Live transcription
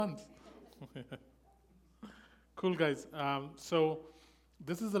months. Cool, guys. So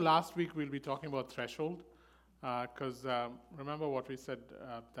this is the last week we'll be talking about threshold, because remember what we said,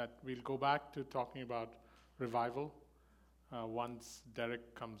 that we'll go back to talking about revival once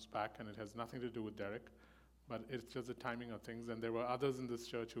Derek comes back, and it has nothing to do with Derek, but it's just the timing of things. And there were others in this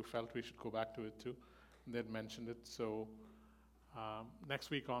church who felt we should go back to it too. And they'd mentioned it. So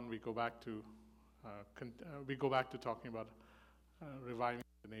next week on, we go back to talking about reviving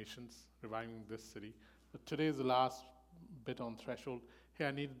the nations, reviving this city. But today is the last bit on threshold. Hey,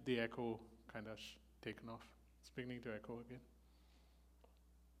 I need the echo kind of taken off. It's beginning to echo again.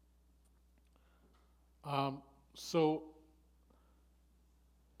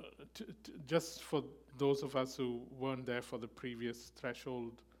 Just for those of us who weren't there for the previous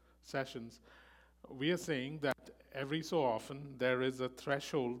threshold sessions, we are saying that every so often there is a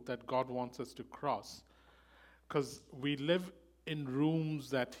threshold that God wants us to cross, because we live in rooms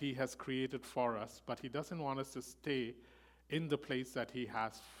that He has created for us, but He doesn't want us to stay in the place that He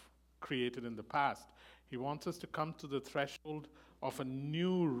has created in the past. He wants us to come to the threshold of a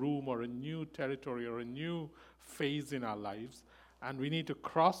new room or a new territory or a new phase in our lives, and we need to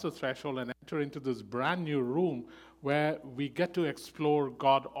cross the threshold and enter into this brand new room where we get to explore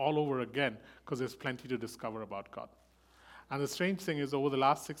God all over again, because there's plenty to discover about God. And the strange thing is, over the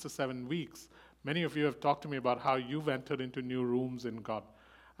last 6 or 7 weeks, many of you have talked to me about how you've entered into new rooms in God.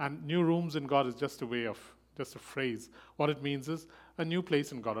 And new rooms in God is just a phrase. What it means is a new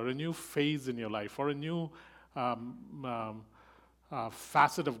place in God, or a new phase in your life, or a new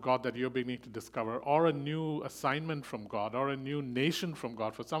facet of God that you're beginning to discover, or a new assignment from God, or a new nation from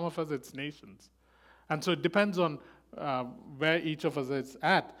God. For some of us, it's nations. And so it depends on where each of us is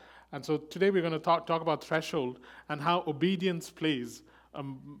at. And so today we're going to talk about threshold and how obedience plays a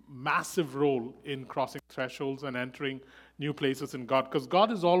massive role in crossing thresholds and entering new places in God. Because God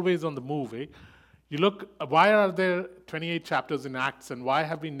is always on the move. You look, why are there 28 chapters in Acts, and why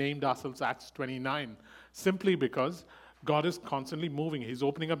have we named ourselves Acts 29? Simply because God is constantly moving. He's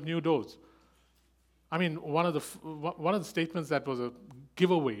opening up new doors. I mean, one of the statements that was a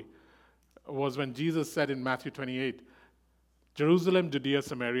giveaway was when Jesus said in Matthew 28, Jerusalem, Judea,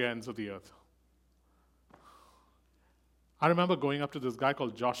 Samaria, ends of the earth. I remember going up to this guy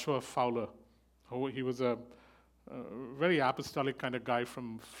called Joshua Fowler. He was a very apostolic kind of guy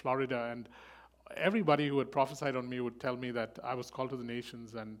from Florida, and everybody who had prophesied on me would tell me that I was called to the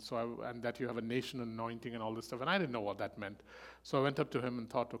nations, and that you have a nation anointing and all this stuff, and I didn't know what that meant. So I went up to him and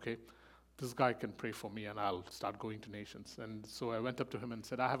thought, okay, this guy can pray for me, and I'll start going to nations. And so I went up to him and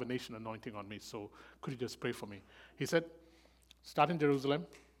said, I have a nation anointing on me, so could you just pray for me? He said, start in Jerusalem,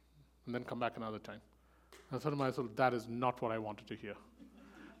 and then come back another time. I thought to myself, that is not what I wanted to hear.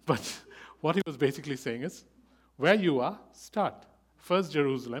 But what he was basically saying is, where you are, start. First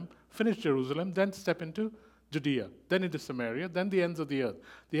Jerusalem, finish Jerusalem, then step into Judea, then into Samaria, then the ends of the earth.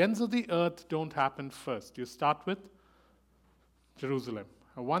 The ends of the earth don't happen first. You start with Jerusalem.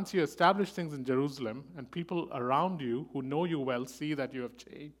 And once you establish things in Jerusalem, and people around you who know you well see that you have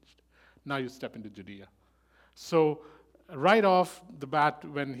changed, now you step into Judea. So right off the bat,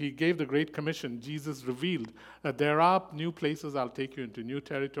 when He gave the Great Commission, Jesus revealed that there are new places I'll take you into, new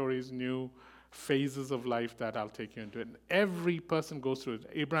territories, new phases of life that I'll take you into. And every person goes through it.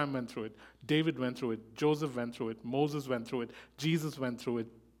 Abraham went through it. David went through it. Joseph went through it. Moses went through it. Jesus went through it.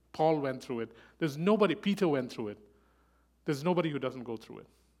 Paul went through it. Peter went through it. There's nobody who doesn't go through it.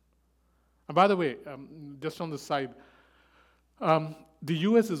 And by the way, just on the side, the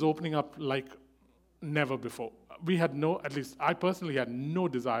U.S. is opening up like never before. At least I personally had no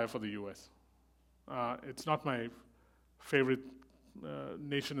desire for the U.S. It's not my favorite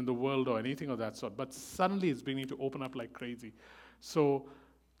nation in the world or anything of that sort, but suddenly it's beginning to open up like crazy. So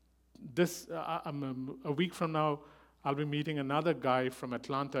a week from now, I'll be meeting another guy from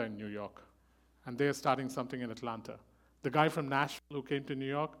Atlanta in New York, and they're starting something in Atlanta. The guy from Nashville who came to New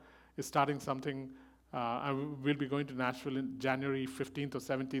York is starting something. We'll be going to Nashville in January 15th or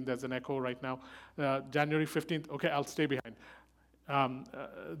 17th. There's an echo right now. January 15th. Okay, I'll stay behind.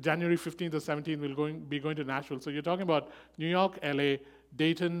 January 15th or 17th, we'll be going to Nashville. So you're talking about New York, LA,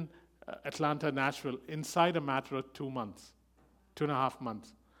 Dayton, Atlanta, Nashville, inside a matter of 2 months, 2.5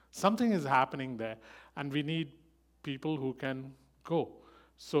 months. Something is happening there, and we need people who can go.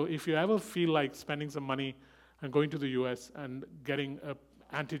 So if you ever feel like spending some money and going to the US and getting an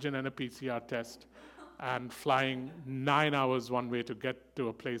antigen and a PCR test and flying 9 hours one way to get to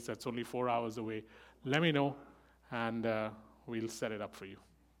a place that's only 4 hours away, let me know, and we'll set it up for you.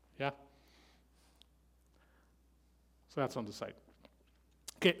 Yeah? So that's on the side.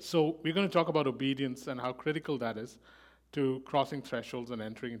 Okay, so we're going to talk about obedience and how critical that is to crossing thresholds and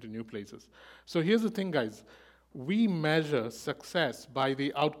entering into new places. So here's the thing, guys. We measure success by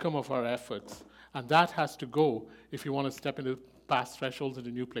the outcome of our efforts, and that has to go if you want to step into past thresholds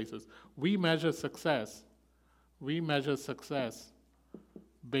into new places. We measure success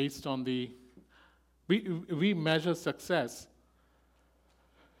based on we measure success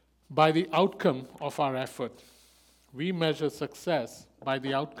by the outcome of our effort. We measure success by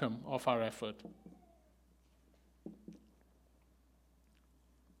the outcome of our effort.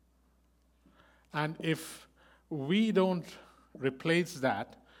 And if we don't replace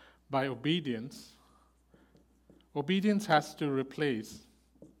that by obedience, obedience has to replace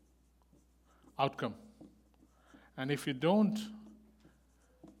outcome. And if you don't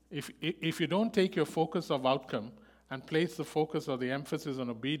take your focus of outcome and place the focus or the emphasis on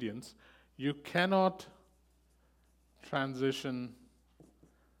obedience, you cannot transition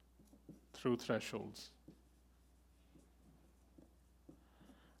through thresholds.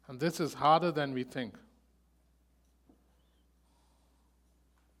 And this is harder than we think.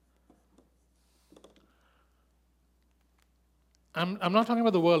 I'm not talking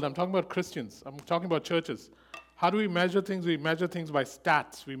about the world, I'm talking about Christians. I'm talking about churches. How do we measure things? We measure things by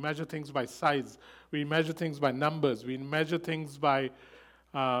stats. We measure things by size. We measure things by numbers. We measure things by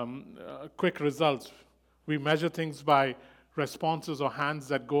quick results. We measure things by responses or hands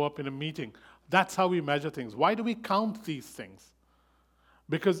that go up in a meeting. That's how we measure things. Why do we count these things?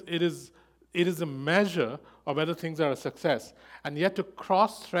 Because it is a measure of whether things are a success. And yet to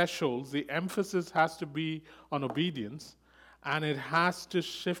cross thresholds, the emphasis has to be on obedience, and it has to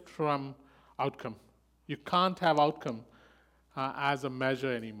shift from outcome. You can't have outcome as a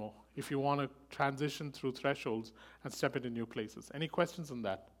measure anymore if you want to transition through thresholds and step into new places. Any questions on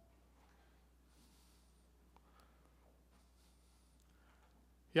that?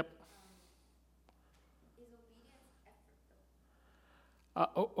 Yep. Is obedience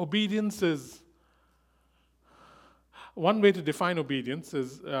effort though? Obedience is, one way to define obedience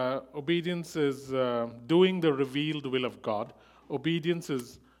is doing the revealed will of God. Obedience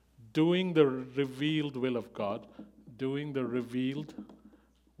is doing the revealed will of God. Doing the revealed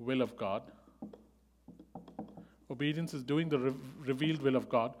will of God. Obedience is doing the revealed will of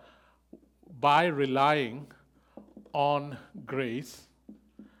God by relying on grace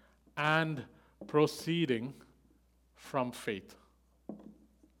and proceeding from faith.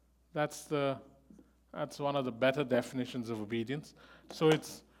 That's one of the better definitions of obedience. So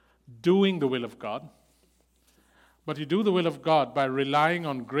it's doing the will of God. But you do the will of God by relying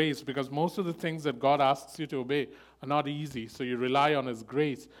on grace, because most of the things that God asks you to obey are not easy. So you rely on His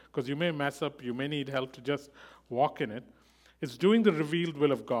grace, because you may mess up, you may need help to just walk in it. It's doing the revealed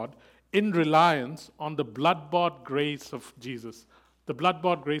will of God in reliance on the blood-bought grace of Jesus. The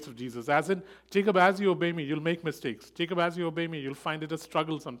blood-bought grace of Jesus. As in, Jacob, as you obey me, you'll make mistakes. Jacob, as you obey me, you'll find it a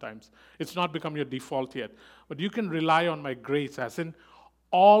struggle sometimes. It's not become your default yet. But you can rely on my grace, as in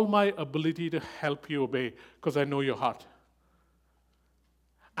all my ability to help you obey, because I know your heart.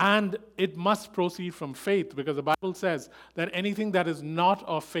 And it must proceed from faith, because the Bible says that anything that is not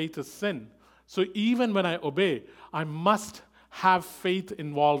of faith is sin. So even when I obey, I must have faith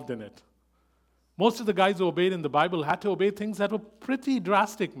involved in it. Most of the guys who obeyed in the Bible had to obey things that were pretty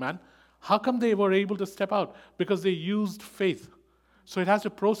drastic, man. How come they were able to step out? Because they used faith. So it has to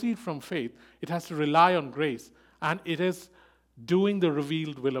proceed from faith. It has to rely on grace. And it is doing the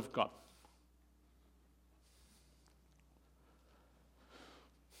revealed will of God.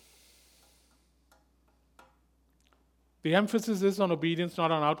 The emphasis is on obedience, not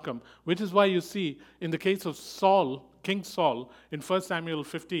on outcome, which is why you see in the case of Saul, King Saul, in 1 Samuel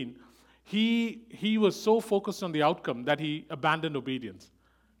 15, he was so focused on the outcome that he abandoned obedience.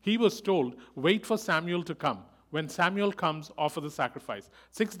 He was told, wait for Samuel to come. When Samuel comes, offer the sacrifice.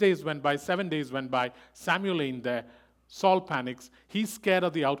 6 days went by, 7 days went by, Samuel ain't there. Saul panics. He's scared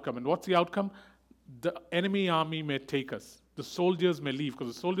of the outcome. And what's the outcome? The enemy army may take us. The soldiers may leave,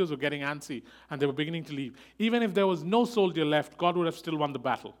 because the soldiers were getting antsy and they were beginning to leave. Even if there was no soldier left, God would have still won the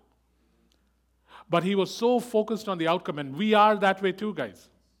battle. But he was so focused on the outcome, and we are that way too, guys.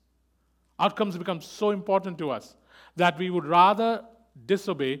 Outcomes become so important to us that we would rather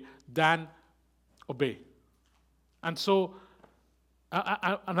disobey than obey. And so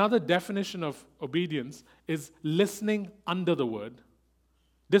another definition of obedience is listening under the word.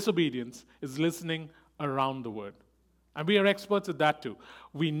 Disobedience is listening around the word. And we are experts at that too.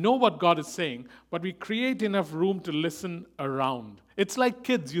 We know what God is saying, but we create enough room to listen around. It's like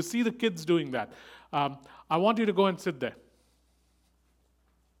kids. You see the kids doing that. I want you to go and sit there.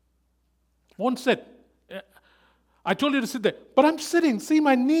 Won't sit. I told you to sit there, but I'm sitting. See,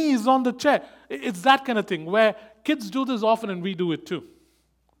 my knee is on the chair. It's that kind of thing where kids do this often, and we do it too.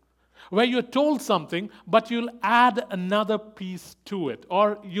 Where you're told something, but you'll add another piece to it.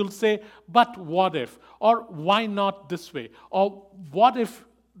 Or you'll say, but what if? Or why not this way? Or what if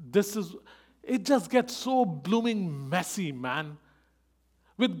this is... It just gets so blooming messy, man.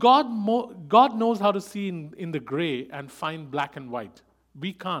 With God, God knows how to see in the gray and find black and white.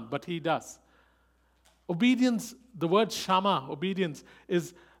 We can't, but He does. Obedience, the word shama, obedience,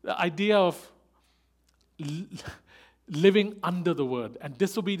 is the idea of living under the word. And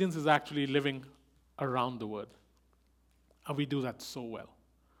disobedience is actually living around the word. And we do that so well.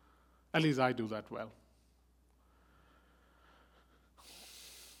 At least I do that well.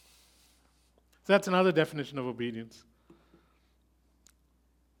 So that's another definition of obedience.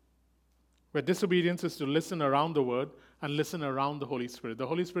 Where disobedience is to listen around the word and listen around the Holy Spirit. The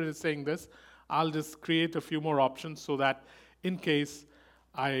Holy Spirit is saying this. I'll just create a few more options so that in case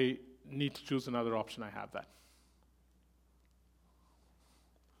I need to choose another option, I have that.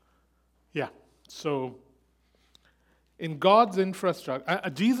 Yeah, so in God's infrastructure,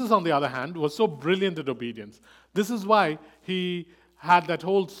 Jesus, on the other hand, was so brilliant at obedience. This is why He had that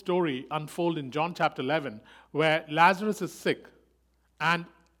whole story unfold in John chapter 11, where Lazarus is sick, and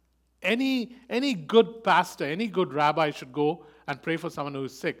any good pastor, any good rabbi should go and pray for someone who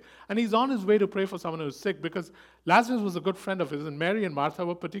is sick. And he's on his way to pray for someone who is sick because Lazarus was a good friend of his, and Mary and Martha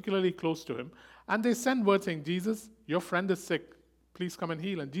were particularly close to him. And they send word saying, Jesus, your friend is sick. Please come and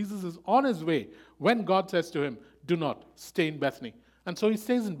heal. And Jesus is on his way when God says to him, do not stay in Bethany. And so he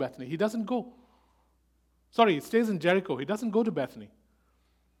stays in Bethany. He doesn't go. He stays in Jericho. He doesn't go to Bethany.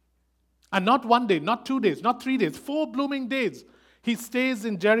 And not 1 day, not 2 days, not 3 days, 4 blooming days. He stays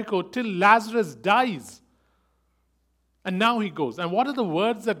in Jericho till Lazarus dies. And now he goes. And what are the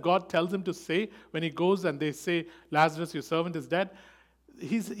words that God tells him to say when he goes and they say, Lazarus, your servant is dead?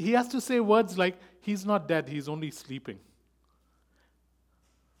 He has to say words like, he's not dead, he's only sleeping.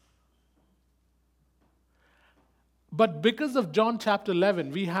 But because of John chapter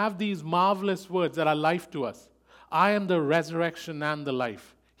 11, we have these marvelous words that are life to us. I am the resurrection and the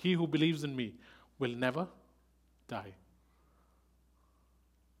life. He who believes in me will never die.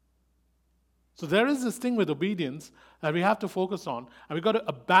 So there is this thing with obedience that we have to focus on, and we've got to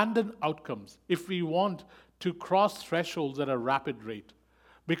abandon outcomes if we want to cross thresholds at a rapid rate.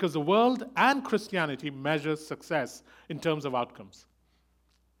 Because the world and Christianity measures success in terms of outcomes.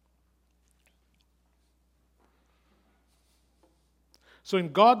 So in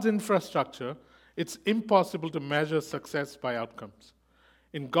God's infrastructure, it's impossible to measure success by outcomes.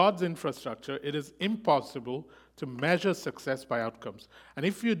 In God's infrastructure, it is impossible to measure success by outcomes. And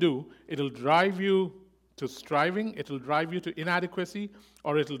if you do, it'll drive you to striving, it'll drive you to inadequacy,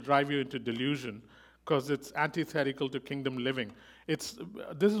 or it'll drive you into delusion, because it's antithetical to kingdom living. This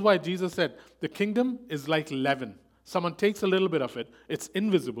is why Jesus said, the kingdom is like leaven. Someone takes a little bit of it, it's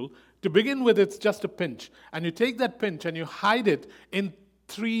invisible. To begin with, it's just a pinch. And you take that pinch and you hide it in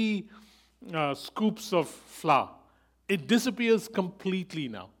 3 scoops of flour. It disappears completely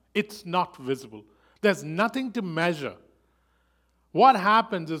now. It's not visible. There's nothing to measure. What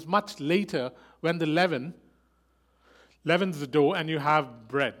happens is much later when the leavens the dough and you have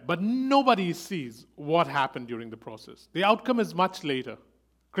bread. But nobody sees what happened during the process. The outcome is much later.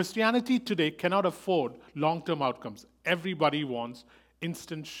 Christianity today cannot afford long-term outcomes. Everybody wants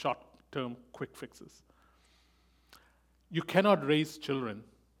instant, short-term, quick fixes. You cannot raise children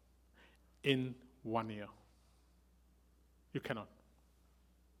in 1 year. You cannot.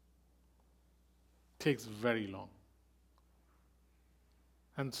 It takes very long.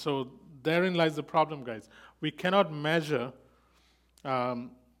 And so therein lies the problem, guys. We cannot measure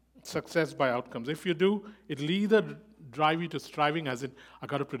success by outcomes. If you do, it'll either drive you to striving, as in, I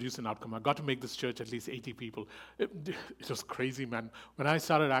got to produce an outcome. I got to make this church at least 80 people. It was crazy, man. When I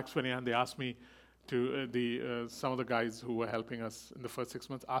started Acts 29, they asked me to, some of the guys who were helping us in the first 6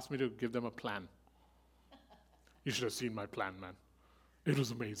 months asked me to give them a plan. You should have seen my plan, man. It was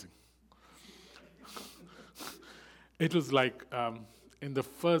amazing. It was like, in the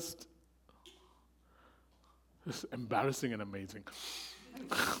first, it's embarrassing and amazing.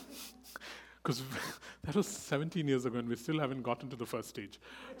 Because that was 17 years ago and we still haven't gotten to the first stage.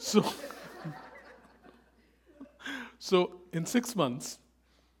 So in 6 months,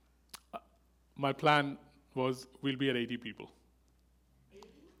 my plan was we'll be at 80 people.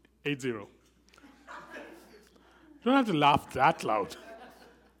 80. You don't have to laugh that loud.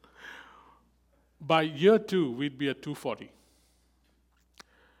 By year 2, we'd be at 240.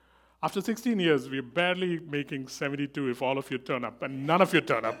 After 16 years, we're barely making 72 if all of you turn up, and none of you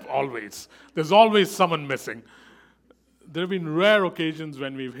turn up, always. There's always someone missing. There have been rare occasions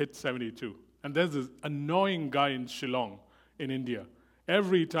when we've hit 72. And there's this annoying guy in Shillong, in India.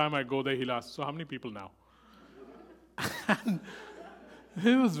 Every time I go there, he'll ask, so how many people now? And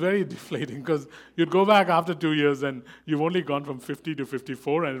it was very deflating because you'd go back after 2 years and you've only gone from 50 to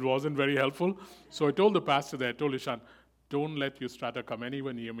 54 and it wasn't very helpful. So I told the pastor there, I told Ishan, don't let Eustrata come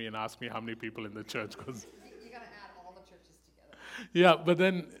anywhere near me and ask me how many people in the church. Cause You gotta add all the churches together. yeah, but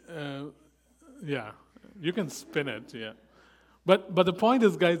then, you can spin it, yeah. But the point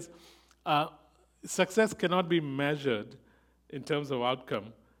is, guys, success cannot be measured in terms of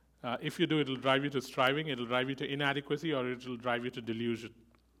outcome. If you do, it'll drive you to striving, it'll drive you to inadequacy, or it'll drive you to delusion.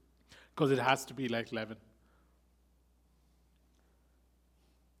 Because it has to be like leaven.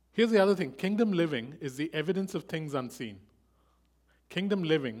 Here's the other thing. Kingdom living is the evidence of things unseen. Kingdom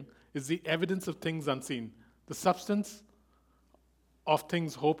living is the evidence of things unseen. The substance of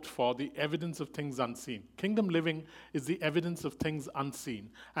things hoped for, the evidence of things unseen. Kingdom living is the evidence of things unseen.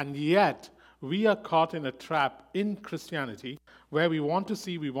 And yet, we are caught in a trap in Christianity where we want to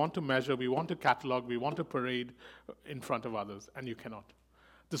see, we want to measure, we want to catalog, we want to parade in front of others, and you cannot.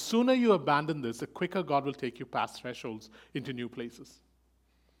 The sooner you abandon this, the quicker God will take you past thresholds into new places.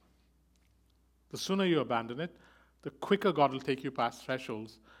 The sooner you abandon it, the quicker God will take you past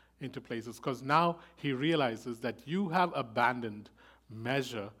thresholds into places, because now He realizes that you have abandoned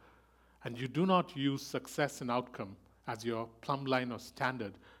measure and you do not use success and outcome as your plumb line or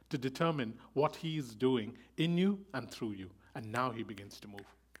standard to determine what He is doing in you and through you. And now He begins to move.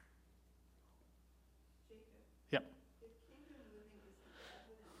 Yep.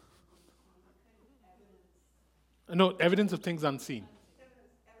 No, evidence of things unseen.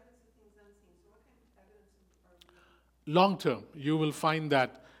 Long term, you will find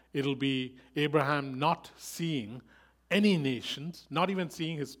that it'll be Abraham not seeing any nations, not even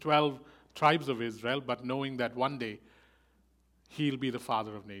seeing his 12 tribes of Israel, but knowing that one day he'll be the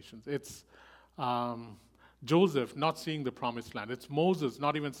father of nations. It's Joseph not seeing the promised land. It's Moses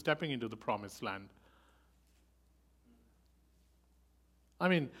not even stepping into the promised land. I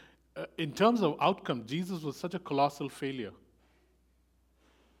mean, in terms of outcome, Jesus was such a colossal failure.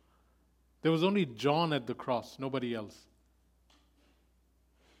 There was only John at the cross, nobody else.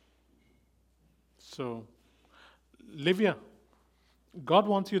 So, Livia, God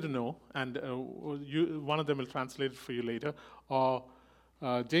wants you to know, and one of them will translate it for you later. Or,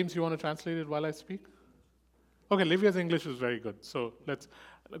 James, you want to translate it while I speak? Okay, Livia's English is very good. So,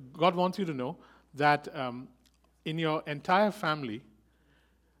 God wants you to know that in your entire family,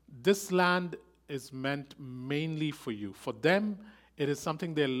 this land is meant mainly for you. For them, it is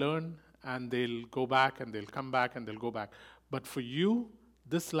something they'll learn, and they'll go back, and they'll come back, and they'll go back. But for you,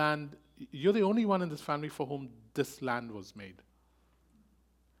 this land, you're the only one in this family for whom this land was made.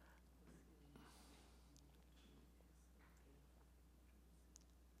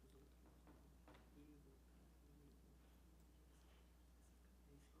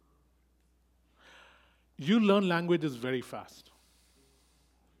 You learn languages very fast.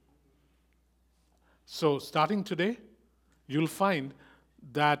 So starting today, you'll find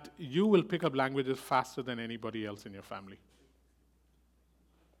that you will pick up languages faster than anybody else in your family.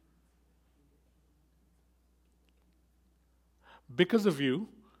 Because of you,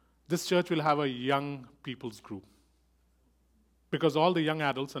 this church will have a young people's group. Because all the young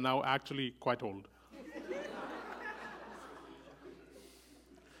adults are now actually quite old.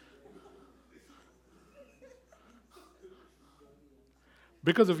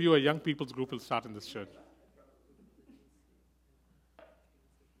 Because of you, a young people's group will start in this church.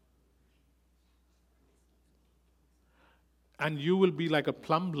 And you will be like a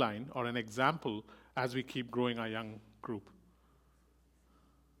plumb line or an example as we keep growing our young group.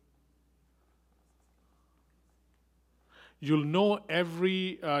 You'll know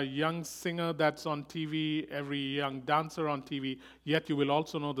every young singer that's on TV, every young dancer on TV, yet you will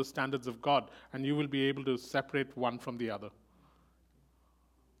also know the standards of God, and you will be able to separate one from the other.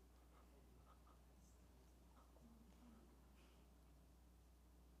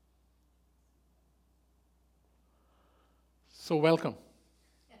 So welcome.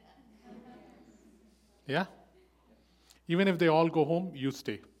 Yeah? Even if they all go home, you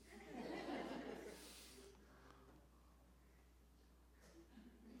stay.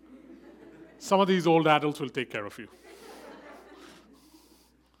 Some of these old adults will take care of you.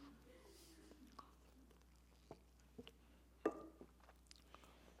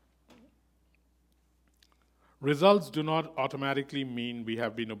 Results do not automatically mean we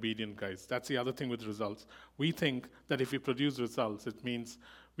have been obedient, guys. That's the other thing with results. We think that if we produce results, it means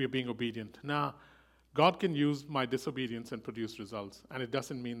we are being obedient. Now, God can use my disobedience and produce results, and it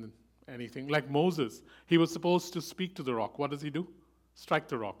doesn't mean anything. Like Moses, he was supposed to speak to the rock. What does he do? Strike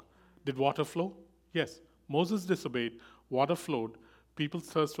the rock. Did water flow? Yes. Moses disobeyed, water flowed, people's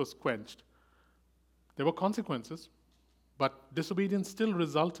thirst was quenched. There were consequences, but disobedience still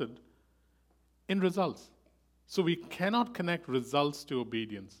resulted in results. So we cannot connect results to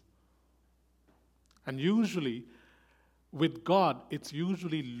obedience. And usually, with God, it's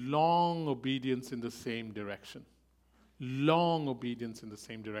usually long obedience in the same direction. Long obedience in the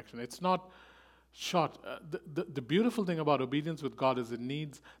same direction. It's not short. The beautiful thing about obedience with God is it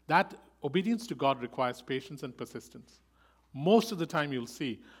needs that obedience to God requires patience and persistence. Most of the time you'll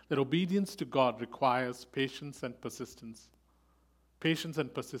see that obedience to God requires patience and persistence. Patience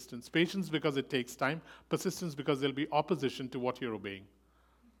and persistence. Patience because it takes time. Persistence because there'll be opposition to what you're obeying.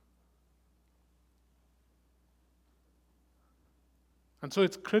 And so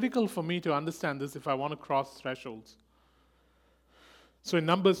it's critical for me to understand this if I want to cross thresholds. So in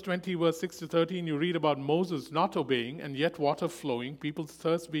Numbers 20, verse 6 to 13, you read about Moses not obeying, and yet water flowing, people's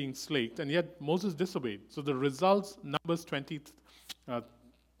thirst being slaked, and yet Moses disobeyed. So the results, Numbers 20,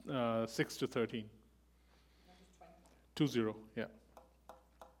 6 to 13. 2-0, yeah.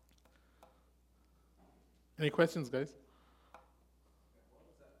 Any questions, guys?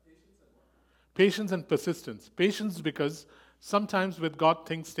 Patience and persistence. Patience because sometimes with God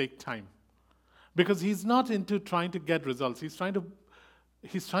things take time. Because He's not into trying to get results. He's trying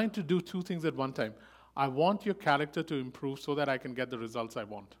to do two things at one time. I want your character to improve so that I can get the results I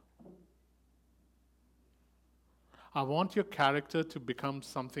want. I want your character to become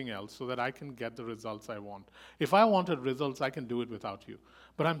something else so that I can get the results I want. If I wanted results, I can do it without you.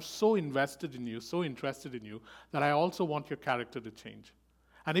 But I'm so invested in you, so interested in you, that I also want your character to change.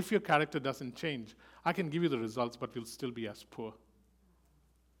 And if your character doesn't change, I can give you the results, but you'll still be as poor.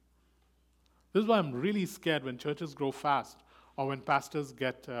 This is why I'm really scared when churches grow fast or when pastors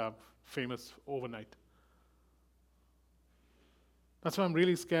get famous overnight. That's why I'm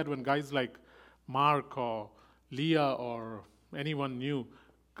really scared when guys like Mark or Leah or anyone new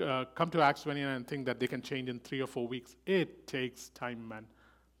come to Acts 29 and think that they can change in 3 or 4 weeks. It takes time, man.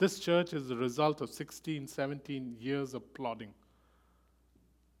 This church is the result of 16, 17 years of plodding.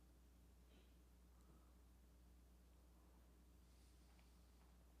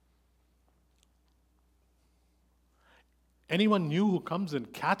 Anyone new who comes in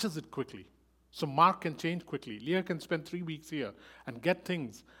catches it quickly. So Mark can change quickly. Leah can spend 3 weeks here and get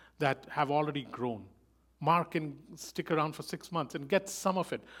things that have already grown. Mark can stick around for 6 months and get some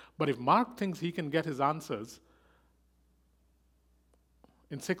of it. But if Mark thinks he can get his answers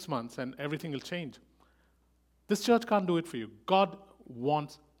in 6 months and everything will change, this church can't do it for you. God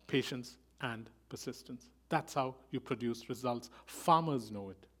wants patience and persistence. That's how you produce results. Farmers know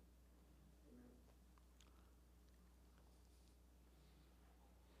it.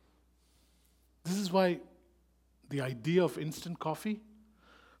 This is why the idea of instant coffee,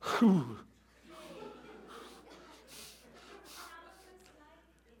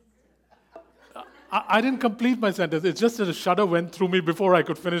 I didn't complete my sentence. It's just that a shudder went through me before I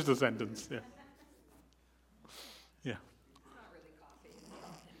could finish the sentence. Yeah. Yeah. It's not really coffee, it's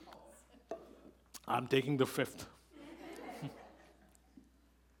impulse. I'm taking the 5th.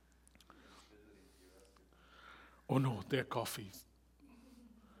 Oh no, they're coffees.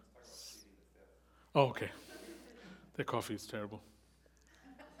 Oh, okay. Their coffee is terrible.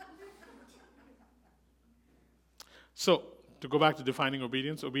 So, to go back to defining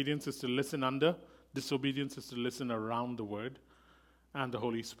obedience, obedience is to listen under, disobedience is to listen around the Word and the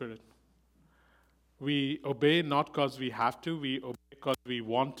Holy Spirit. We obey not because we have to, we obey because we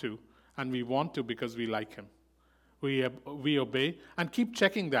want to, and we want to because we like Him. We obey, and keep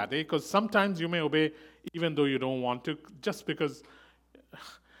checking that, because sometimes you may obey even though you don't want to, just because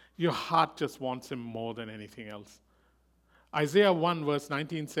your heart just wants Him more than anything else. Isaiah 1 verse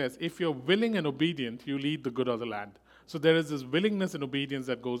 19 says, if you're willing and obedient, you lead the good of the land. So there is this willingness and obedience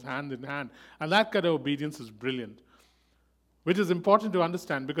that goes hand in hand. And that kind of obedience is brilliant. Which is important to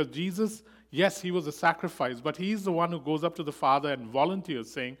understand because Jesus, yes, He was a sacrifice, but He's the one who goes up to the Father and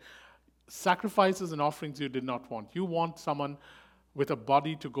volunteers saying, sacrifices and offerings you did not want. You want someone with a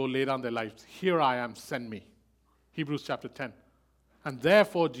body to go lay down their lives. Here I am, send me. Hebrews chapter 10. And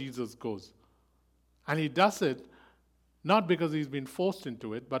therefore Jesus goes. And He does it not because He's been forced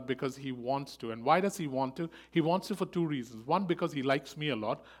into it, but because He wants to. And why does He want to? He wants to for 2 reasons. 1, because He likes me a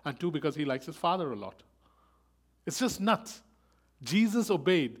lot, and 2, because He likes His Father a lot. It's just nuts. Jesus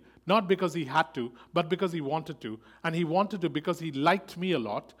obeyed, not because He had to, but because He wanted to. And He wanted to because He liked me a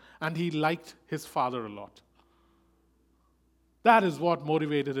lot, and He liked His Father a lot. That is what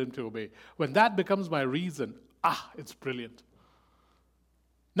motivated Him to obey. When that becomes my reason, it's brilliant.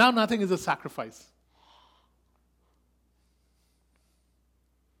 Now nothing is a sacrifice.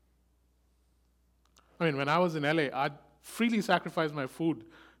 I mean, when I was in LA, I'd freely sacrifice my food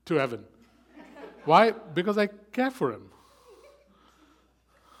to Evan. Why? Because I care for him.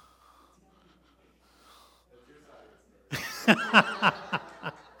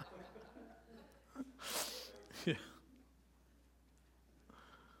 Yeah.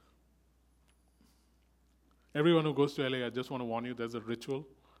 Everyone who goes to LA, I just want to warn you, there's a ritual.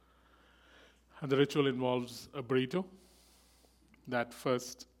 And the ritual involves a burrito that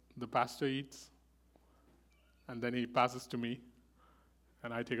first the pastor eats, and then he passes to me,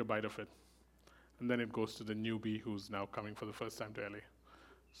 and I take a bite of it. And then it goes to the newbie who's now coming for the first time to LA.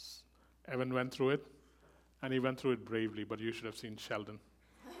 Evan went through it, and he went through it bravely, but you should have seen Sheldon.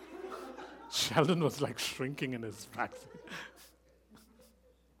 Sheldon was like shrinking in his backseat.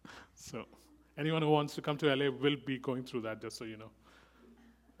 So, anyone who wants to come to LA will be going through that, just so you know.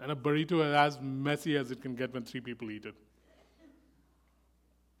 And a burrito is as messy as it can get when 3 people eat it.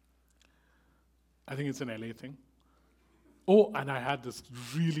 I think it's an LA thing. Oh, and I had this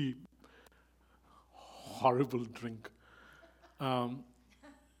really horrible drink.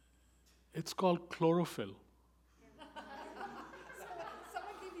 It's called chlorophyll.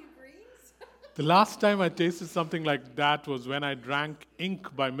 Someone give you greens? The last time I tasted something like that was when I drank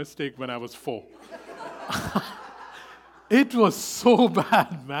ink by mistake when I was 4. It was so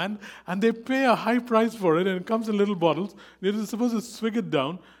bad, man. And they pay a high price for it, and it comes in little bottles. You're supposed to swig it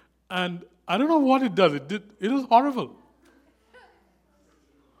down, and I don't know what it does. It was horrible.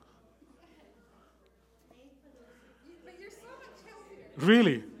 But you're so much healthier.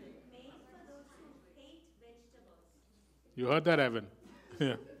 Really? Made for those who hate vegetables. You heard that, Evan?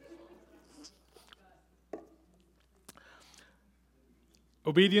 Yeah.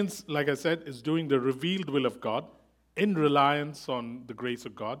 Obedience, like I said, is doing the revealed will of God in reliance on the grace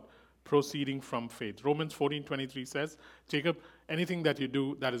of God, proceeding from faith. Romans 14:23 says, Jacob, anything that you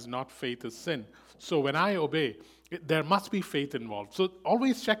do that is not faith is sin. So when I obey, there must be faith involved. So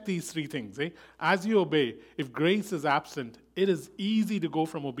always check these 3 things. As you obey, if grace is absent, it is easy to go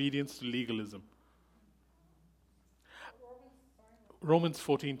from obedience to legalism. Romans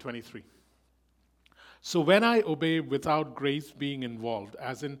 14:23. So when I obey without grace being involved,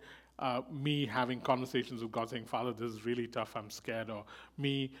 as in me having conversations with God saying, Father, this is really tough, I'm scared, or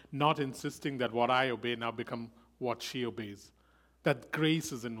me not insisting that what I obey now become what she obeys, that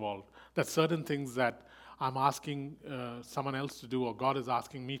grace is involved, that certain things that I'm asking someone else to do or God is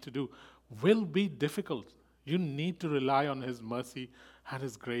asking me to do will be difficult. You need to rely on His mercy and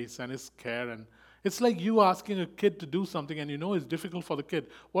His grace and His care. And it's like you asking a kid to do something and you know it's difficult for the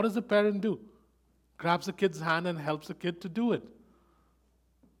kid. What does the parent do? Grabs the kid's hand and helps the kid to do it.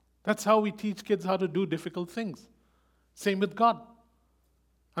 That's how we teach kids how to do difficult things. Same with God.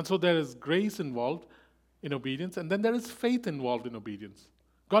 And so there is grace involved in obedience, and then there is faith involved in obedience.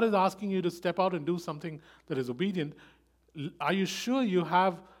 God is asking you to step out and do something that is obedient. Are you sure you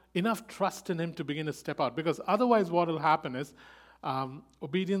have enough trust in Him to begin to step out? Because otherwise what will happen is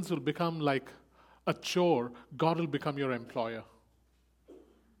obedience will become like a chore. God will become your employer.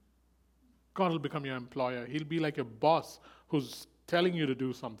 God will become your employer. He'll be like a boss who's telling you to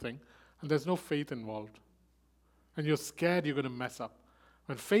do something, and there's no faith involved. And you're scared you're going to mess up.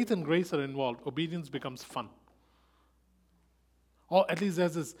 When faith and grace are involved, obedience becomes fun. Or at least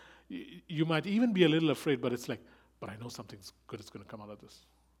there's this, you might even be a little afraid, but it's like, but I know something good is going to come out of this.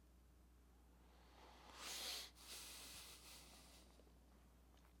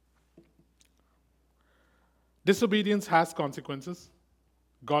 Disobedience has consequences.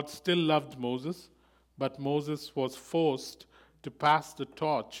 God still loved Moses, but Moses was forced to pass the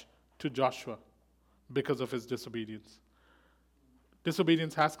torch to Joshua because of his disobedience.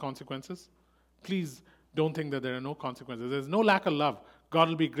 Disobedience has consequences. Please don't think that there are no consequences. There's no lack of love. God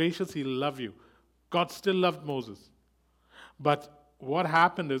will be gracious. He'll love you. God still loved Moses. But what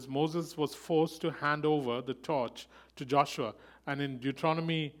happened is Moses was forced to hand over the torch to Joshua. And in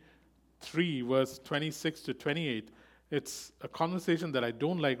Deuteronomy 3, verse 26 to 28, it's a conversation that I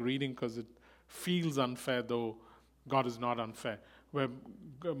don't like reading because it feels unfair, though God is not unfair, where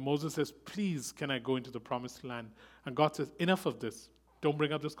Moses says, please, can I go into the promised land? And God says, enough of this. Don't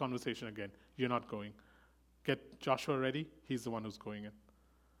bring up this conversation again. You're not going. Get Joshua ready. He's the one who's going in.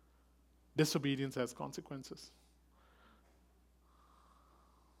 Disobedience has consequences.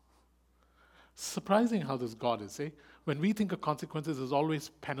 Surprising how this God is, eh? When we think of consequences, there's always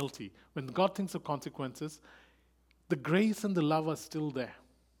penalty. When God thinks of consequences, the grace and the love are still there.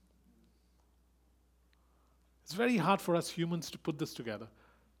 It's very hard for us humans to put this together.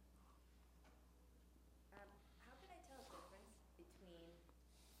 How can I tell the difference between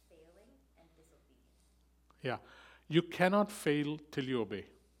failing and disobedience? Yeah. You cannot fail till you obey.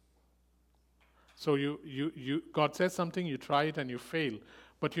 So God says something, you try it and you fail,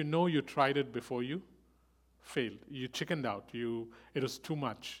 but you know you tried it before you failed. You chickened out. It was too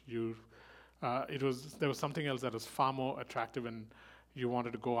much. There was something else that was far more attractive, and you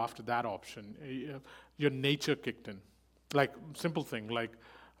wanted to go after that option. Your nature kicked in. Like simple thing, like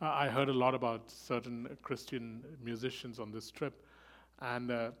I heard a lot about certain Christian musicians on this trip, and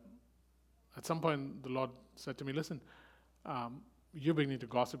at some point the Lord said to me, "Listen, you're beginning to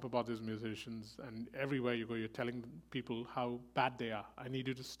gossip about these musicians, and everywhere you go, you're telling people how bad they are. I need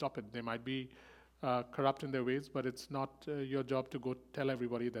you to stop it. They might be corrupt in their ways, but it's not your job to go tell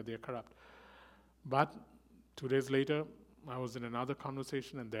everybody that they're corrupt." But 2 days later, I was in another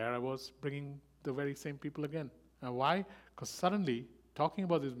conversation, and there I was bringing the very same people again. Now, why? Because suddenly, talking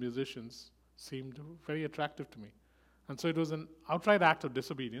about these musicians seemed very attractive to me. And so it was an outright act of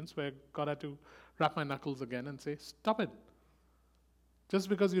disobedience where God had to wrap my knuckles again and say, "Stop it." Just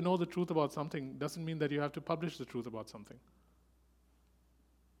because you know the truth about something doesn't mean that you have to publish the truth about something.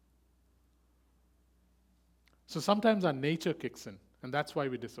 So sometimes our nature kicks in, and that's why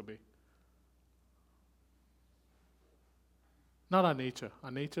we disobey. Not our nature.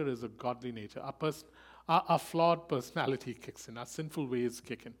 Our nature is a godly nature. Our flawed personality kicks in. Our sinful ways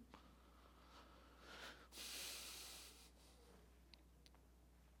kick in.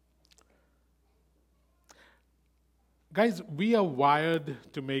 Guys, we are wired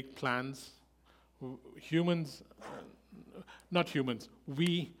to make plans. Humans, not humans,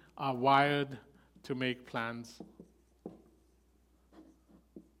 we are wired to make plans,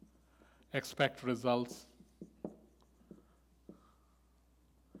 expect results.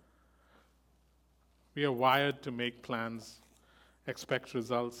 We are wired to make plans, expect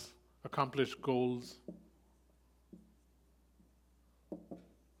results, accomplish goals.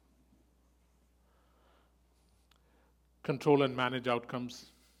 Control and manage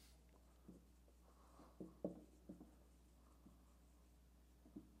outcomes.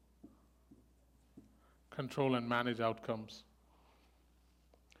 Control and manage outcomes.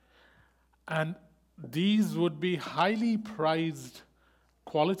 And these would be highly prized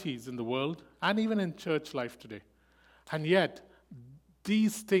qualities in the world and even in church life today. And yet,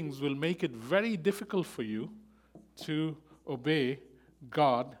 these things will make it very difficult for you to obey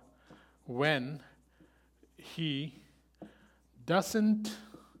God when He doesn't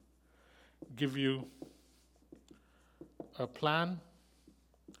give you a plan,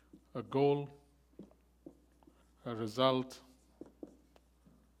 a goal, a result,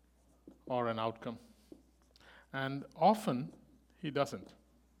 or an outcome. And often, He doesn't.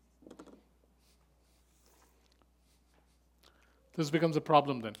 This becomes a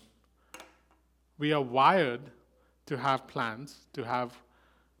problem then. We are wired to have plans,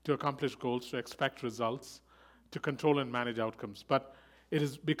 to accomplish goals, to expect results, to control and manage outcomes. But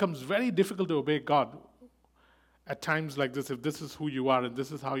becomes very difficult to obey God at times like this, if this is who you are and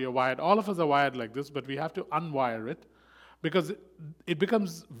this is how you're wired. All of us are wired like this, but we have to unwire it, because it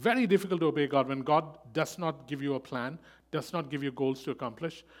becomes very difficult to obey God when God does not give you a plan, does not give you goals to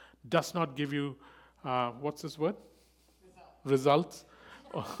accomplish, does not give you, what's this word? Results.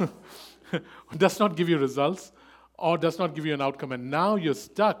 Does not give you results, or does not give you an outcome. And now you're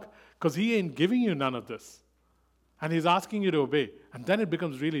stuck because He ain't giving you none of this. And He's asking you to obey. And then it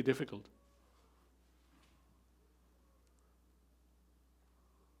becomes really difficult.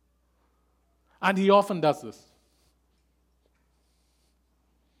 And He often does this.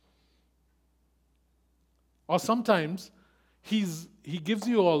 Or sometimes He gives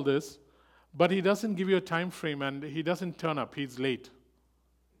you all this, but He doesn't give you a time frame and He doesn't turn up. He's late.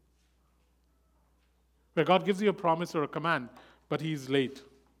 Where God gives you a promise or a command, but He's late.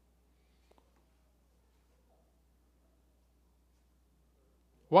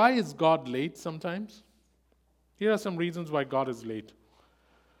 Why is God late sometimes? Here are some reasons why God is late.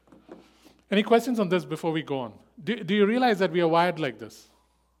 Any questions on this before we go on? Do you realize that we are wired like this?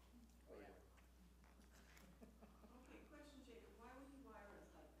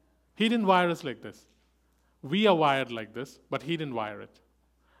 He didn't wire us like this. We are wired like this, but He didn't wire it.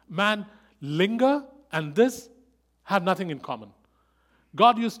 Man, linger and this have nothing in common.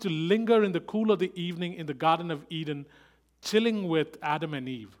 God used to linger in the cool of the evening in the Garden of Eden, chilling with Adam and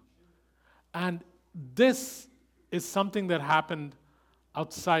Eve. And this is something that happened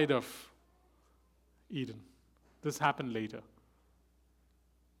outside of Eden. This happened later.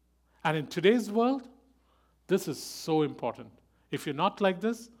 And in today's world, this is so important. If you're not like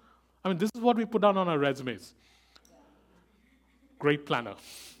this, this is what we put down on our resumes. Great planner.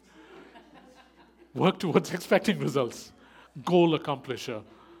 Work towards expecting results. Goal accomplisher.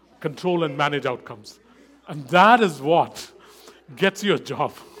 Control and manage outcomes. And that is what gets you a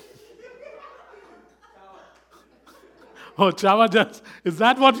job. Oh, Chava just, is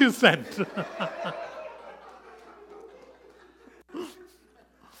that what you sent? It's like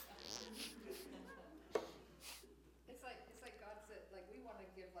God said, like we want to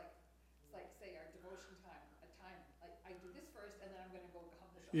give like, it's like say our devotion time, a time, like I do this first and then I'm going to go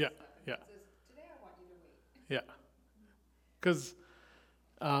accomplish all Yeah, this stuff. And yeah. God says, today I want you to wait. Yeah. Because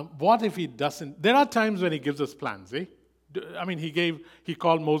what if he doesn't? There are times when he gives us plans, eh? I mean, he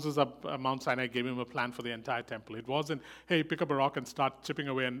called Moses up Mount Sinai, gave him a plan for the entire temple. It wasn't, hey, pick up a rock and start chipping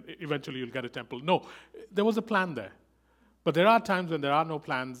away and eventually you'll get a temple. No, there was a plan there. But there are times when there are no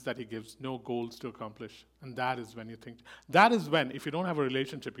plans that he gives, no goals to accomplish. And that is when you think, that is when, if you don't have a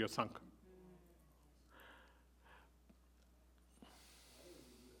relationship, you're sunk.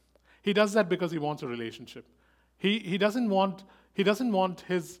 He does that because he wants a relationship. He doesn't want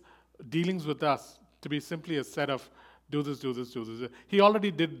his dealings with us to be simply a set of do this, do this, do this. He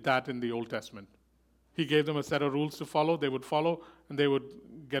already did that in the Old Testament. He gave them a set of rules to follow, they would follow, and they would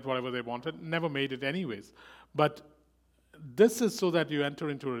get whatever they wanted. Never made it anyways. But this is so that you enter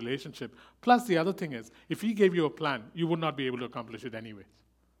into a relationship. Plus, the other thing is, if he gave you a plan, you would not be able to accomplish it anyways.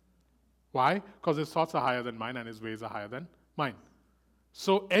 Why? Because his thoughts are higher than mine and his ways are higher than mine.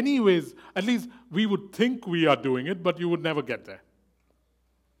 So anyways, at least we would think we are doing it, but you would never get there.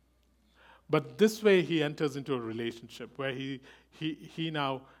 But this way he enters into a relationship where he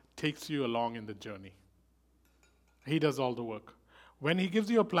now takes you along in the journey. He does all the work. When he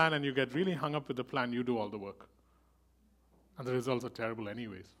gives you a plan and you get really hung up with the plan, you do all the work. And the results are terrible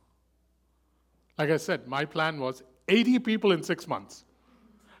anyways. Like I said, my plan was 80 people in 6 months.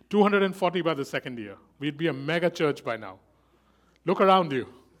 240 by the second year. We'd be a mega church by now. Look around you.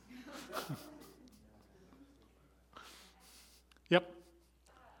 Yep. When the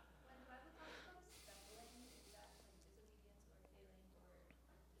Bible talks about stumbling, is that like disobedience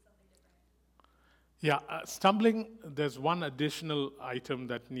or failing or something different? Yeah, stumbling, there's one additional item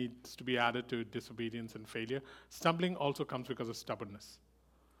that needs to be added to disobedience and failure. Stumbling also comes because of stubbornness.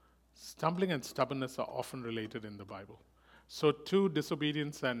 Stumbling and stubbornness are often related in the Bible. So to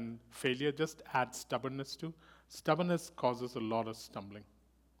disobedience and failure, just add stubbornness to. Stubbornness causes a lot of stumbling.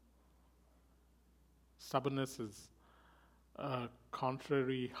 Stubbornness is a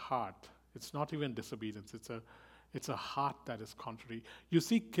contrary heart. It's not even disobedience. It's a heart that is contrary. You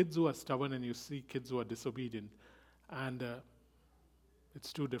see kids who are stubborn and you see kids who are disobedient, and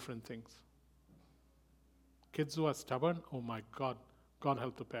it's two different things. Kids who are stubborn, oh my God, God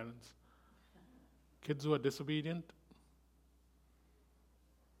help the parents. Kids who are disobedient,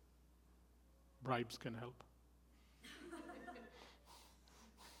 bribes can help.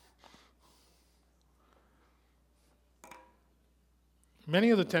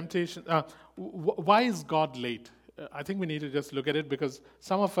 Many of the temptations, why is God late? I think we need to just look at it because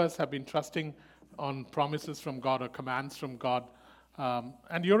some of us have been trusting on promises from God or commands from God.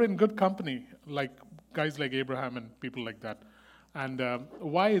 And you're in good company, like guys like Abraham and people like that. And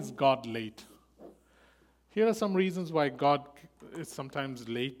why is God late? Here are some reasons why God is sometimes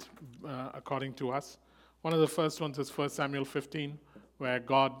late, according to us. One of the first ones is 1 Samuel 15, where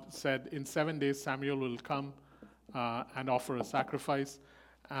God said, in 7 days Samuel will come and offer a sacrifice.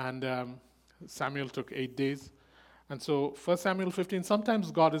 And Samuel took 8 days. And so 1 Samuel 15, sometimes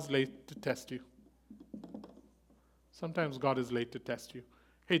God is late to test you. Sometimes God is late to test you.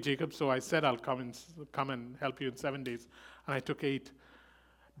 Hey, Jacob, so I said I'll come and help you in 7 days, and I took 8.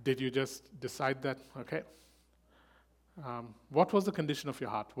 Did you just decide that? Okay. What was the condition of your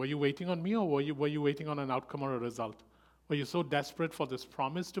heart? Were you waiting on me, or were you waiting on an outcome or a result? Were you so desperate for this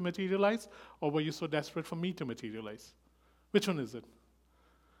promise to materialize, or were you so desperate for me to materialize? Which one is it?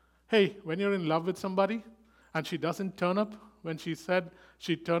 Hey, when you're in love with somebody and she doesn't turn up when she said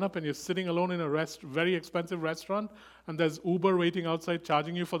she'd turn up, and you're sitting alone in a very expensive restaurant and there's Uber waiting outside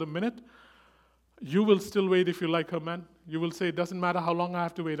charging you for the minute, you will still wait if you like her, man. You will say, it doesn't matter how long I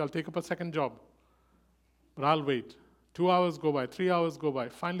have to wait, I'll take up a second job. But I'll wait. 2 hours go by, 3 hours go by.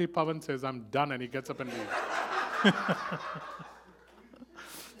 Finally, Pavan says, I'm done, and he gets up and leaves.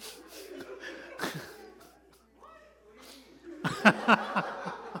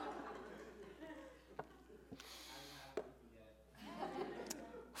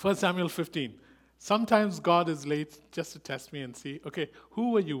 1 Samuel 15. Sometimes God is late just to test me and see, okay,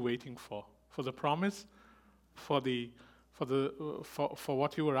 who were you waiting for? For the promise? For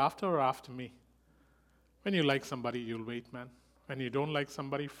what you were after, or after me? When you like somebody, you'll wait, man. When you don't like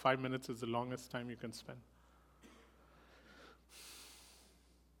somebody, 5 minutes is the longest time you can spend.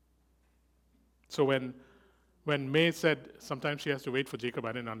 So when May said sometimes she has to wait for Jacob,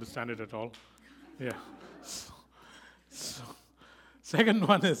 I didn't understand it at all. Yeah. So second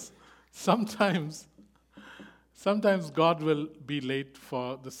one is sometimes Sometimes God will be late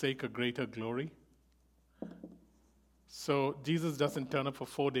for the sake of greater glory. So Jesus doesn't turn up for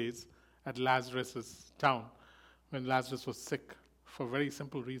 4 days at Lazarus' town when Lazarus was sick for a very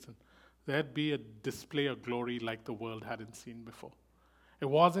simple reason. There'd be a display of glory like the world hadn't seen before. It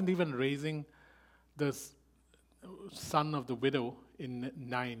wasn't even raising the son of the widow in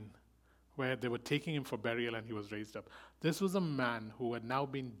 9, where they were taking him for burial and he was raised up. This was a man who had now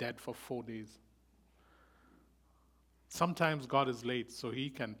been dead for 4 days. Sometimes God is late so he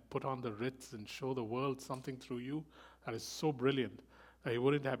can put on the Ritz and show the world something through you that is so brilliant that he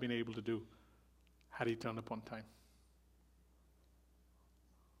wouldn't have been able to do had he turned up on time.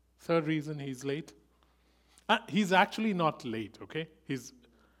 Third reason he's late. He's actually not late, okay? He's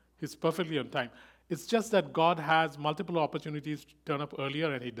perfectly on time. It's just that God has multiple opportunities to turn up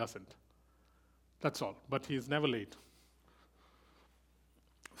earlier and he doesn't. That's all. But he's never late.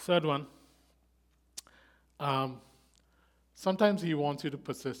 Third one. Sometimes he wants you to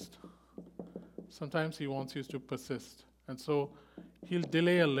persist. Sometimes he wants you to persist. And so he'll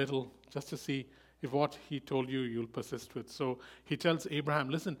delay a little just to see if what he told you, you'll persist with. So he tells Abraham,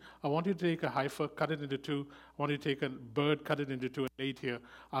 listen, I want you to take a heifer, cut it into 2. I want you to take a bird, cut it into 2 and lay it here.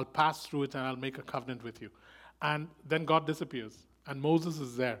 I'll pass through it and I'll make a covenant with you. And then God disappears. And Moses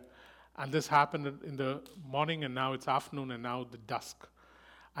is there. And this happened in the morning and now it's afternoon and now the dusk.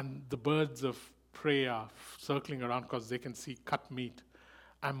 And the birds of prey are circling around because they can see cut meat.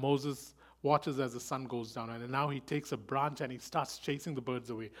 And Moses watches as the sun goes down. And now he takes a branch and he starts chasing the birds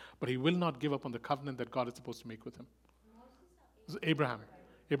away. But he will not give up on the covenant that God is supposed to make with him.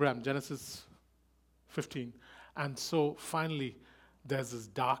 Abraham, Genesis 15. And so finally, there's this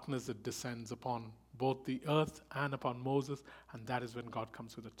darkness that descends upon both the earth and upon Moses. And that is when God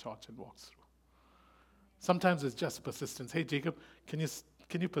comes with a torch and walks through. Sometimes it's just persistence. Hey, Jacob, can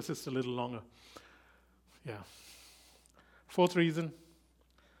you persist a little longer? Yeah. Fourth reason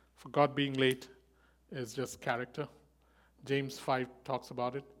for God being late is just character. James 5 talks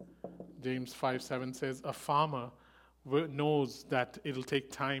about it. James 5:7 says, a farmer knows that it'll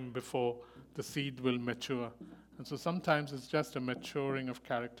take time before the seed will mature. And so sometimes it's just a maturing of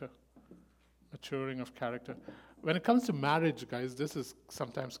character. Maturing of character. When it comes to marriage, guys, this is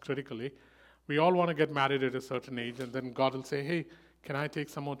sometimes critical. We all want to get married at a certain age, and then God will say, hey, can I take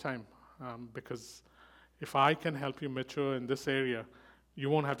some more time? Because if I can help you mature in this area,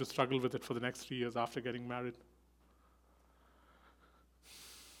 you won't have to struggle with it for the next 3 years after getting married.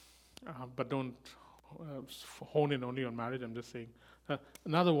 But don't hone in only on marriage, I'm just saying.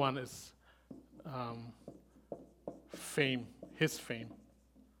 Another one is fame, his fame.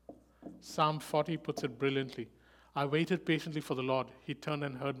 Psalm 40 puts it brilliantly. I waited patiently for the Lord. He turned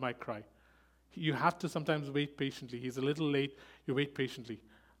and heard my cry. You have to sometimes wait patiently. He's a little late. You wait patiently.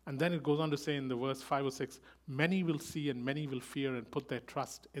 And then it goes on to say in the verse 5 or 6, many will see and many will fear and put their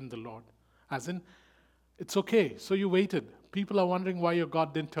trust in the Lord. As in, it's okay. So you waited. People are wondering why your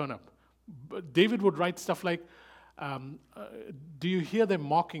God didn't turn up. But David would write stuff like, do you hear them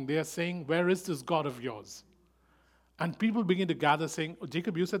mocking? They are saying, where is this God of yours? And people begin to gather saying, oh,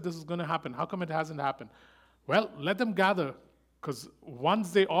 Jacob, you said this is going to happen. How come it hasn't happened? Well, let them gather, because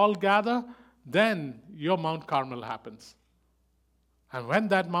once they all gather, then your Mount Carmel happens. And when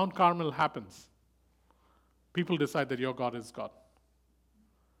that Mount Carmel happens, people decide that your God is God.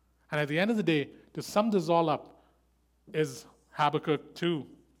 And at the end of the day, to sum this all up, is Habakkuk 2,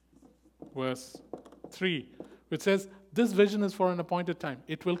 verse 3, which says, this vision is for an appointed time.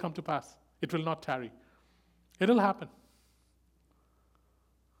 It will come to pass. It will not tarry. It'll happen.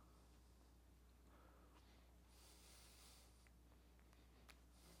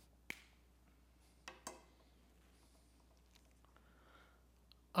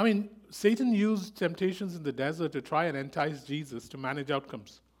 I mean, Satan used temptations in the desert to try and entice Jesus to manage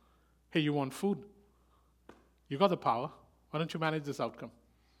outcomes. Hey, you want food? You got the power. Why don't you manage this outcome?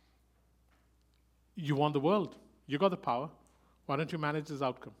 You want the world? You got the power. Why don't you manage this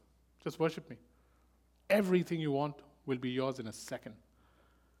outcome? Just worship me. Everything you want will be yours in a second.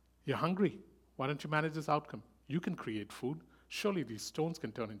 You're hungry. Why don't you manage this outcome? You can create food. Surely these stones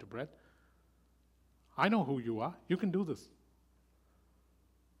can turn into bread. I know who you are. You can do this.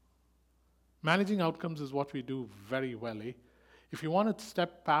 Managing outcomes is what we do very well. If you want to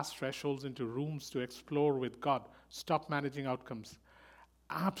step past thresholds into rooms to explore with God, stop managing outcomes.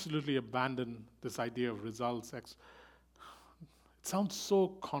 Absolutely abandon this idea of results. It sounds so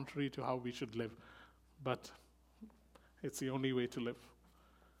contrary to how we should live, but it's the only way to live.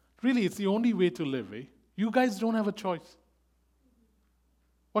 Really, it's the only way to live. You guys don't have a choice.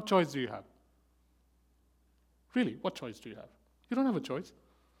 What choice do you have? Really, what choice do you have? You don't have a choice.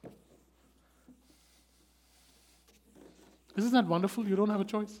 Isn't that wonderful? You don't have a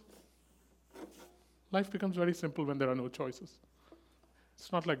choice. Life becomes very simple when there are no choices.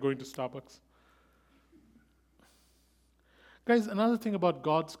 It's not like going to Starbucks. Guys, another thing about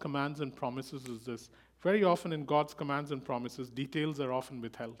God's commands and promises is this. Very often in God's commands and promises, details are often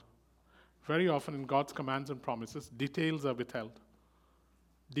withheld. Very often in God's commands and promises, details are withheld.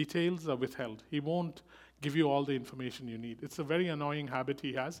 Details are withheld. He won't give you all the information you need. It's a very annoying habit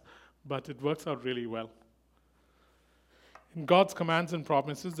he has, but it works out really well. In God's commands and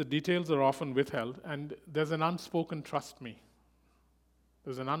promises, the details are often withheld, and there's an unspoken trust me.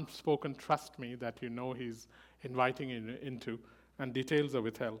 There's an unspoken trust me that you know He's inviting you into, and details are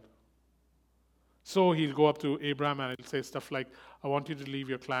withheld. So He'll go up to Abraham and He'll say stuff like, I want you to leave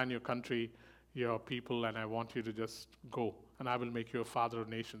your clan, your country, your people, and I want you to just go, and I will make you a father of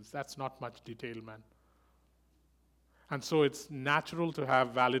nations. That's not much detail, man. And so it's natural to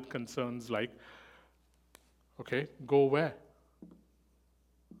have valid concerns like, okay, go where?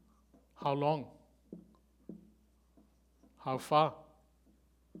 How long? How far?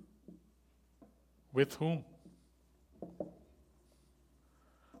 With whom?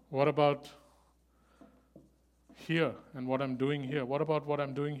 What about here and what I'm doing here? What about what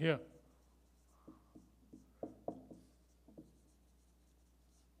I'm doing here?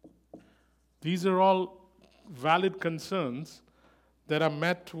 These are all valid concerns that are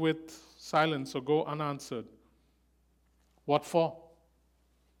met with silence or go unanswered. What for?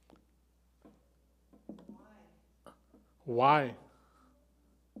 Why?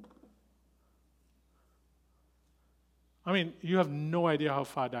 I mean, you have no idea how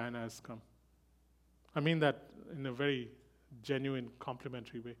far Diana has come. I mean that in a very genuine,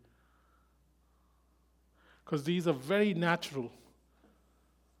 complimentary way. Because these are very natural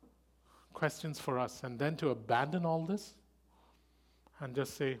questions for us. And then to abandon all this and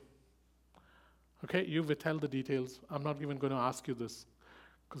just say, okay, you've withheld the details. I'm not even going to ask you this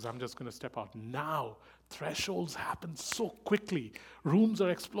because I'm just going to step out. Now, thresholds happen so quickly. Rooms are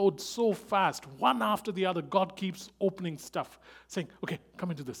explode so fast. One after the other, God keeps opening stuff, saying, okay, come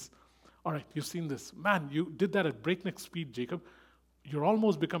into this. All right, you've seen this. Man, you did that at breakneck speed, Jacob. You're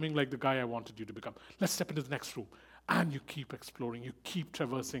almost becoming like the guy I wanted you to become. Let's step into the next room. And you keep exploring. You keep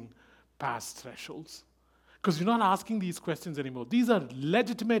traversing past thresholds. Because you're not asking these questions anymore. These are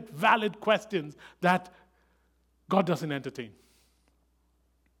legitimate, valid questions that God doesn't entertain.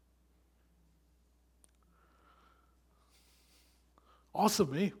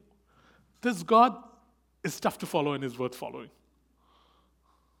 Awesome, eh? This God is tough to follow and is worth following.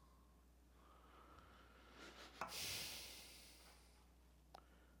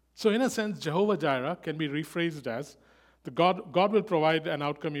 So in a sense, Jehovah Jireh can be rephrased as, God will provide an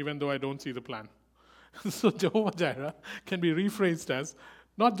outcome even though I don't see the plan. So Jehovah Jireh can be rephrased as,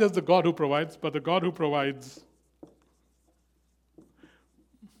 not just the God who provides, but the God who provides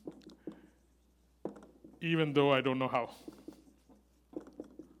even though I don't know how.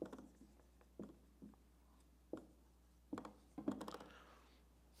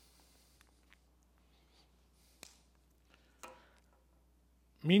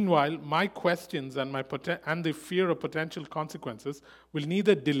 Meanwhile, my questions and the fear of potential consequences will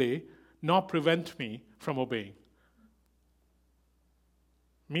neither delay nor prevent me from obeying.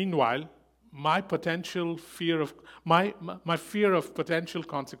 Meanwhile, my fear of potential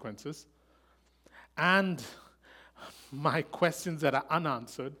consequences and my questions that are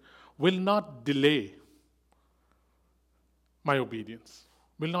unanswered will not delay my obedience,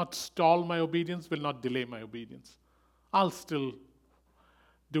 will not stall my obedience, will not delay my obedience. I'll still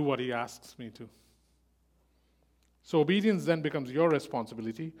do what He asks me to. So obedience then becomes your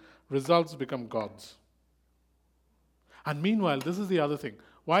responsibility, results become God's. And meanwhile, this is the other thing.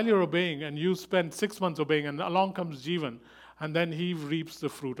 While you're obeying and you spend 6 months obeying and along comes Jeevan and then he reaps the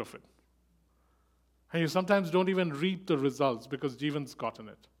fruit of it. And you sometimes don't even reap the results because Jeevan's gotten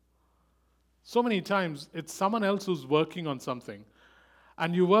it. So many times it's someone else who's working on something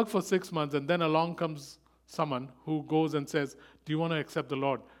and you work for 6 months and then along comes someone who goes and says, do you want to accept the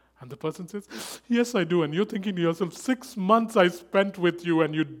Lord? And the person says, yes, I do. And you're thinking to yourself, 6 months I spent with you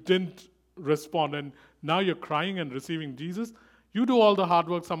and you didn't respond. And now you're crying and receiving Jesus. You do all the hard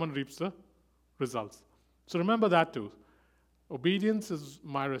work, someone reaps the results. So remember that too. Obedience is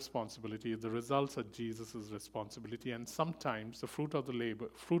my responsibility. The results are Jesus' responsibility. And sometimes the fruit of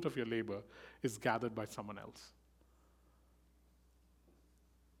your labor is gathered by someone else.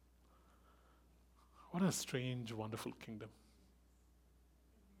 What a strange, wonderful kingdom.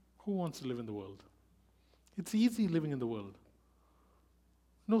 Who wants to live in the world? It's easy living in the world.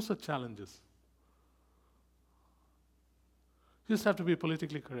 No such challenges. You just have to be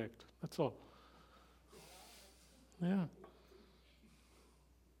politically correct. That's all. Yeah.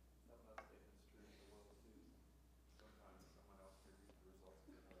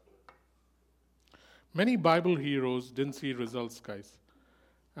 Many Bible heroes didn't see results, guys,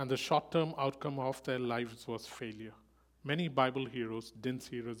 and the short-term outcome of their lives was failure. Many Bible heroes didn't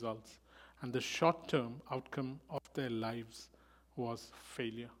see results, and the short-term outcome of their lives was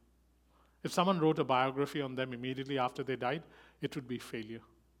failure. If someone wrote a biography on them immediately after they died, it would be failure.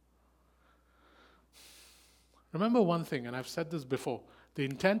 Remember one thing, and I've said this before, the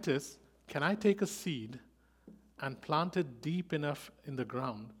intent is, can I take a seed and plant it deep enough in the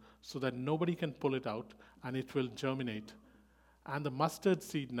ground so that nobody can pull it out and it will germinate? And the mustard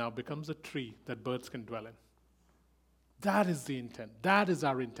seed now becomes a tree that birds can dwell in. That is the intent. That is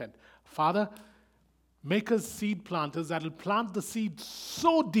our intent. Father, make us seed planters that will plant the seed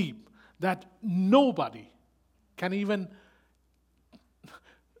so deep that nobody can even,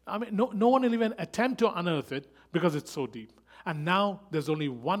 no one will even attempt to unearth it because it's so deep. And now there's only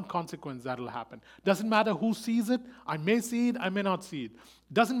one consequence that will happen. Doesn't matter who sees it. I may see it, I may not see it.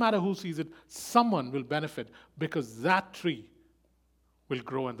 Doesn't matter who sees it. Someone will benefit because that tree will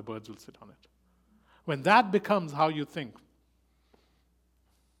grow and the birds will sit on it. When that becomes how you think.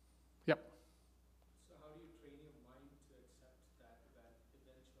 Yep. So how do you train your mind to accept that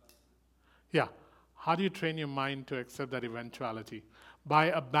eventuality? Yeah. How do you train your mind to accept that eventuality? By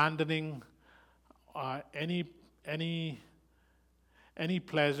abandoning any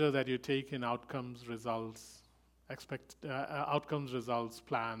pleasure that you take in outcomes, results,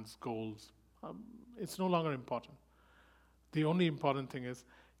 plans, goals. It's no longer important. The only important thing is,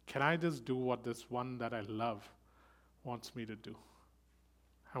 can I just do what this one that I love wants me to do?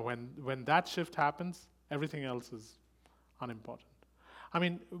 And when that shift happens, everything else is unimportant. I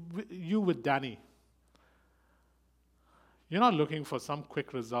mean, you with Danny, you're not looking for some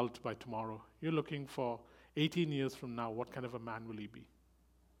quick result by tomorrow. You're looking for 18 years from now, what kind of a man will he be?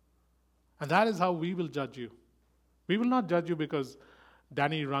 And that is how we will judge you. We will not judge you because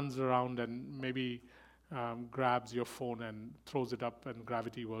Danny runs around and maybe grabs your phone and throws it up and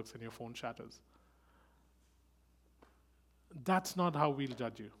gravity works and your phone shatters. That's not how we'll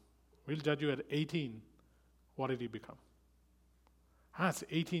judge you. We'll judge you at 18. What did he become? That's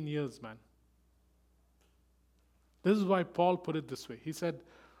 18 years, man. This is why Paul put it this way. He said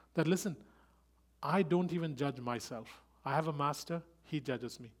that, listen, I don't even judge myself. I have a master, he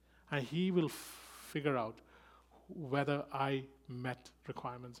judges me. And he will figure out whether I met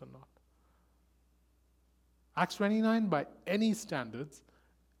requirements or not. Acts 29, by any standards,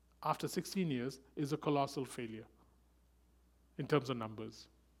 after 16 years, is a colossal failure in terms of numbers.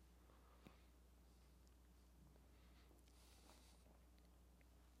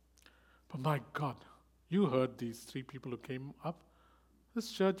 But my God, you heard these three people who came up.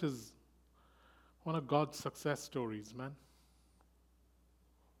 This church is one of God's success stories, man.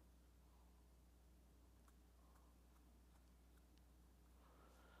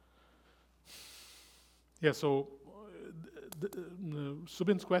 Yeah, so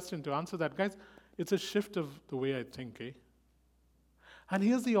Subin's question, to answer that, guys, it's a shift of the way I think, eh? And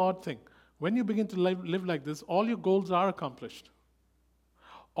here's the odd thing. When you begin to live like this, all your goals are accomplished.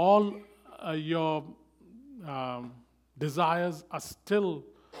 All your desires are still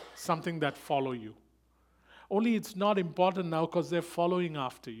something that follow you. Only it's not important now because they're following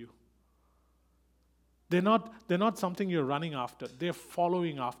after you. They're not something you're running after. They're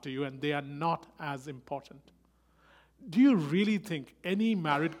following after you, and they are not as important. Do you really think any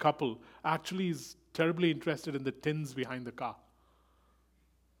married couple actually is terribly interested in the tins behind the car?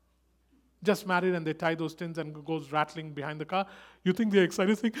 Just married and they tie those tins and goes rattling behind the car. You think they're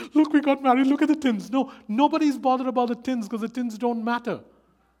excited, saying, look, we got married, look at the tins. No, nobody's bothered about the tins because the tins don't matter.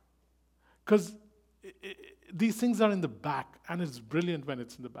 Because these things are in the back, and it's brilliant when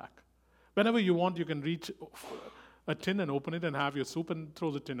it's in the back. Whenever you want, you can reach a tin and open it and have your soup and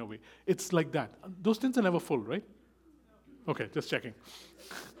throw the tin away. It's like that. Those tins are never full, right? Okay, just checking.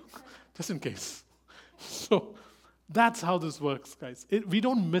 Just in case. So that's how this works, guys. We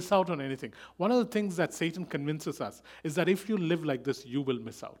don't miss out on anything. One of the things that Satan convinces us is that if you live like this, you will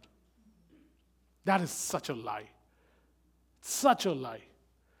miss out. That is such a lie. Such a lie.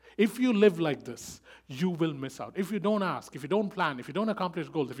 If you live like this, you will miss out. If you don't ask, if you don't plan, if you don't accomplish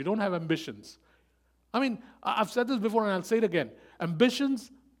goals, if you don't have ambitions. I mean, I've said this before and I'll say it again.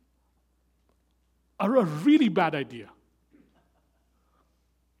 Ambitions are a really bad idea.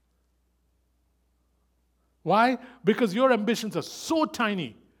 Why? Because your ambitions are so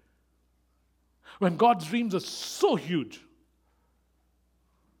tiny when God's dreams are so huge.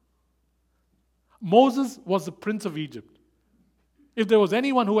 Moses was the prince of Egypt. If there was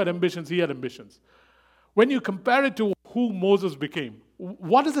anyone who had ambitions, he had ambitions. When you compare it to who Moses became,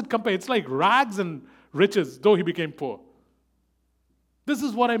 what does it compare? It's like rags and riches, though he became poor. This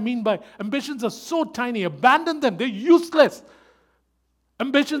is what I mean by ambitions are so tiny. Abandon them. They're useless.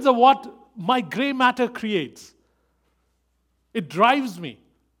 Ambitions are what my gray matter creates. It drives me.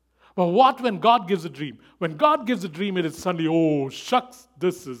 But what when God gives a dream? When God gives a dream, it is suddenly, oh, shucks,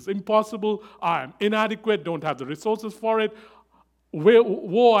 this is impossible. I am inadequate, don't have the resources for it.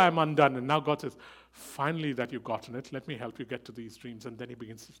 Woe, I am undone. And now God says, finally that you've gotten it, let me help you get to these dreams. And then he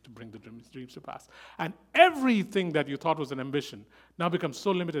begins to bring the dreams to pass. And everything that you thought was an ambition now becomes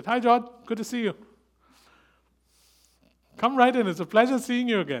so limited. Hi, George. Good to see you. Come right in. It's a pleasure seeing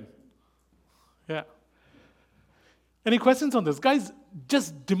you again. Yeah. Any questions on this? Guys,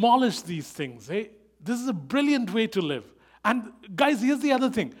 just demolish these things. Eh? This is a brilliant way to live. And guys, here's the other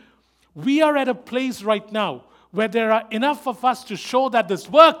thing. We are at a place right now where there are enough of us to show that this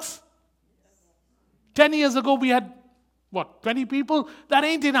works. 10 years ago, we had, 20 people? That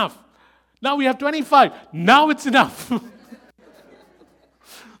ain't enough. Now we have 25. Now it's enough.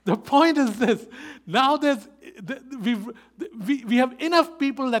 The point is this. Now we have enough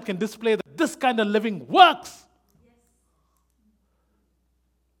people that can display that this kind of living works.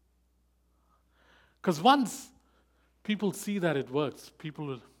 Because once people see that it works,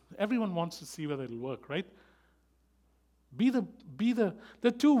 everyone wants to see whether it'll work, right? There are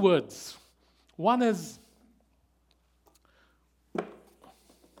two words. One is,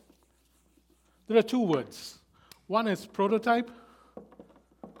 there are two words. One is prototype,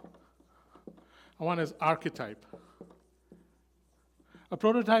 and one is archetype. A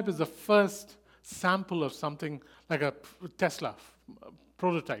prototype is the first sample of something like a Tesla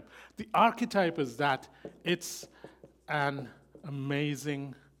prototype. The archetype is that it's an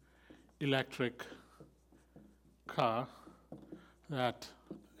amazing electric car that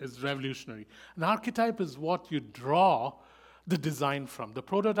is revolutionary. An archetype is what you draw the design from. The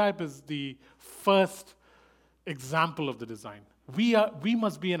prototype is the first example of the design. We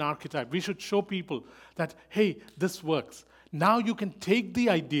must be an archetype. We should show people that, hey, this works. Now you can take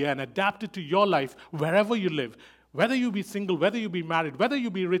the idea and adapt it to your life wherever you live. Whether you be single, whether you be married, whether you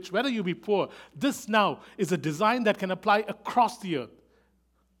be rich, whether you be poor, this now is a design that can apply across the earth.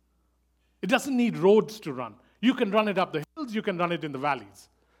 It doesn't need roads to run. You can run it up the hills, you can run it in the valleys.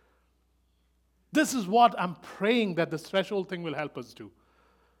 This is what I'm praying that this threshold thing will help us do.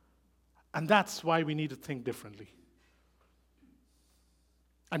 And that's why we need to think differently.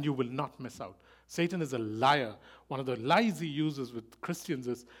 And you will not miss out. Satan is a liar. One of the lies he uses with Christians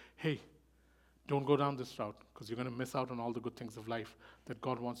is, hey, don't go down this route because you're going to miss out on all the good things of life that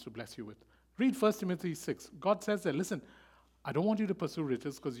God wants to bless you with. Read 1 Timothy 6. God says there, listen, I don't want you to pursue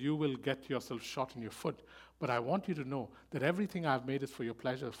riches because you will get yourself shot in your foot. But I want you to know that everything I've made is for your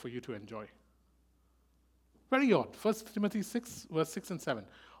pleasure, for you to enjoy. Very odd. 1 Timothy 6, verse 6 and 7.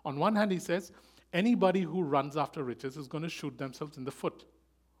 On one hand, he says, anybody who runs after riches is going to shoot themselves in the foot.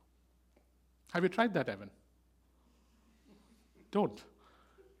 Have you tried that, Evan? Don't.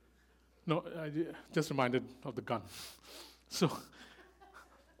 No, I just reminded of the gun. So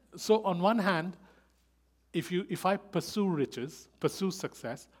on one hand, if I pursue riches, pursue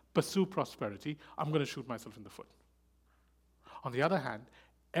success, pursue prosperity, I'm going to shoot myself in the foot. On the other hand,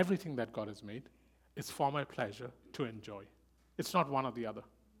 everything that God has made is for my pleasure to enjoy. It's not one or the other.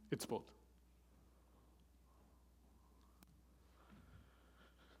 It's both.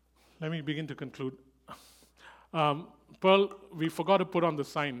 Let me begin to conclude. Pearl, we forgot to put on the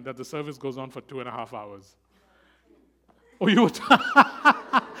sign that the service goes on for 2.5 hours. Oh, you would?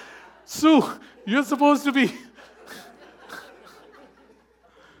 Sue, you're supposed to be...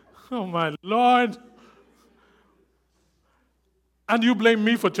 Oh, my Lord. And you blame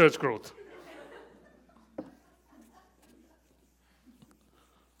me for church growth.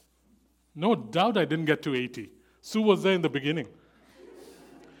 No doubt I didn't get to 80. Sue was there in the beginning.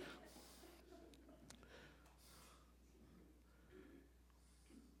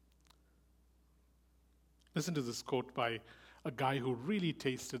 Listen to this quote by a guy who really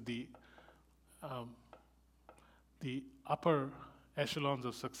tasted the upper echelons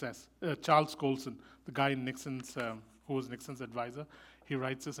of success. Charles Colson, the guy in Nixon's, who was Nixon's advisor, he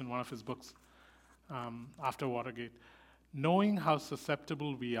writes this in one of his books after Watergate. Knowing how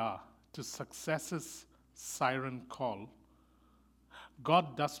susceptible we are to success's siren call,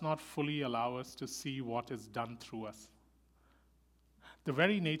 God does not fully allow us to see what is done through us. The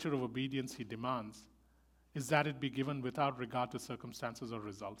very nature of obedience he demands is that it be given without regard to circumstances or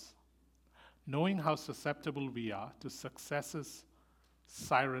results. Knowing how susceptible we are to success's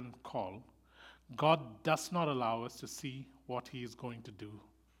siren call, God does not allow us to see what he is going to do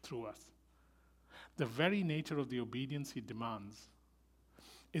through us. The very nature of the obedience he demands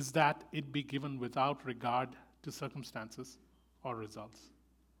is that it be given without regard to circumstances or results.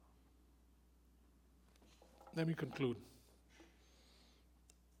 Let me conclude.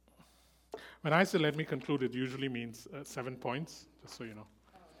 When I say let me conclude, it usually means 7 points, just so you know.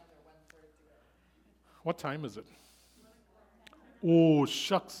 Oh, another 1/3 to go. What time is it? Oh,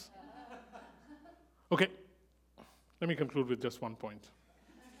 shucks. Okay, let me conclude with just 1 point.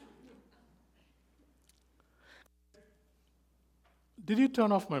 Did you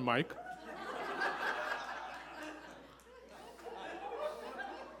turn off my mic?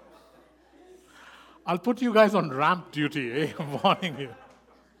 I'll put you guys on ramp duty, eh? I'm warning you.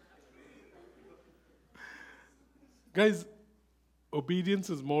 Guys, obedience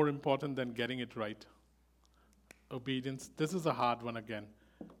is more important than getting it right. Obedience, this is a hard one again.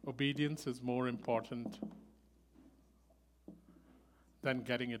 Obedience is more important than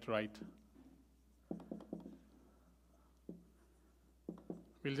getting it right.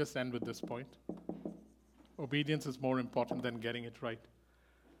 We'll just end with this point. Obedience is more important than getting it right.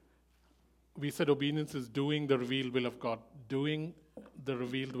 We said obedience is doing the revealed will of God. Doing the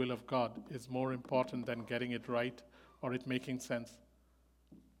revealed will of God is more important than getting it right or it making sense.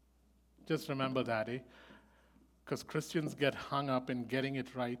 Just remember that, eh? Because Christians get hung up in getting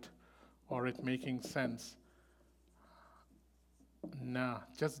it right or it making sense. Nah,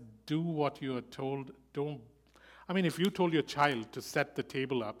 just do what you are told. If you told your child to set the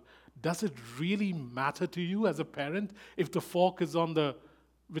table up, does it really matter to you as a parent if the fork is on the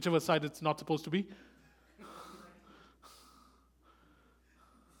whichever side it's not supposed to be?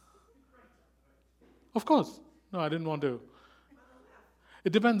 Of course. No, I didn't want to.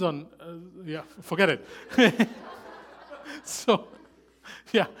 It depends on, forget it. So,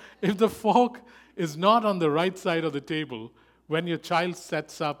 if the fork is not on the right side of the table, when your child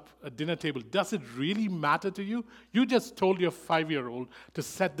sets up a dinner table, does it really matter to you? You just told your 5-year-old to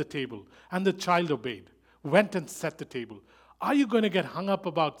set the table, and the child obeyed, went and set the table. Are you going to get hung up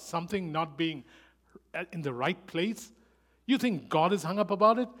about something not being in the right place? You think God is hung up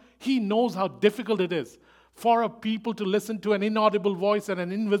about it? He knows how difficult it is for a people to listen to an inaudible voice and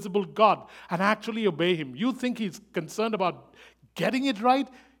an invisible God and actually obey Him. You think He's concerned about getting it right?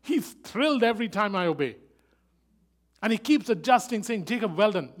 He's thrilled every time I obey. And He keeps adjusting, saying, Jacob,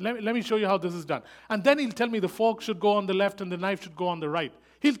 well done. Let me show you how this is done. And then He'll tell me the fork should go on the left and the knife should go on the right.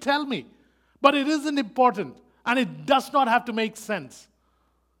 He'll tell me. But it isn't important. And it does not have to make sense.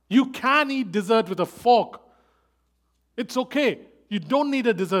 You can eat dessert with a fork. It's okay. You don't need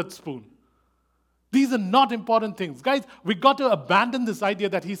a dessert spoon. These are not important things. Guys, we got to abandon this idea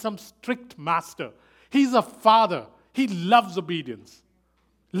that He's some strict master. He's a father. He loves obedience.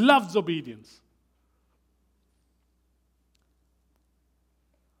 Loves obedience.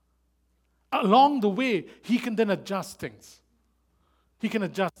 Along the way, He can then adjust things. He can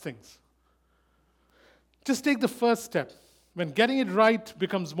adjust things. Just take the first step. When getting it right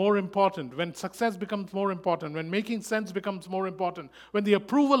becomes more important, when success becomes more important, when making sense becomes more important, when the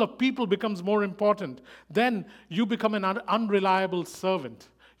approval of people becomes more important, then you become an unreliable servant.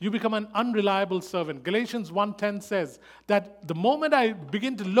 You become an unreliable servant. Galatians 1:10 says that the moment I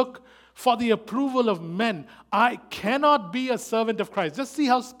begin to look for the approval of men, I cannot be a servant of Christ. Just see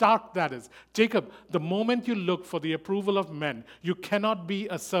how stark that is. Jacob, the moment you look for the approval of men, you cannot be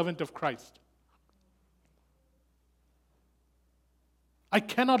a servant of Christ. I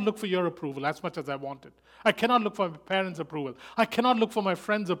cannot look for your approval as much as I want it. I cannot look for my parents' approval. I cannot look for my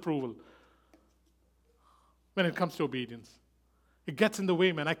friends' approval when it comes to obedience. It gets in the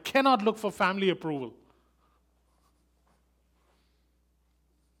way, man. I cannot look for family approval.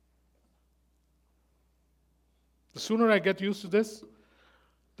 The sooner I get used to this,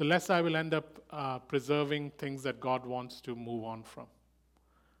 the less I will end up preserving things that God wants to move on from.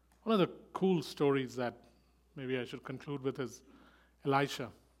 One of the cool stories that maybe I should conclude with is Elijah.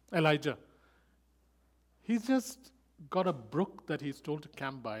 He's just got a brook that he's told to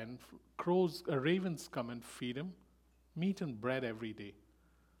camp by, and ravens come and feed him meat and bread every day.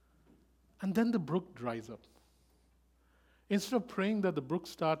 And then the brook dries up. Instead of praying that the brook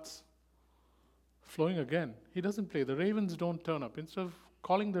starts flowing again, he doesn't pray. The ravens don't turn up. Instead of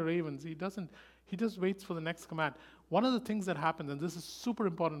calling the ravens, he just waits for the next command. One of the things that happens, and this is super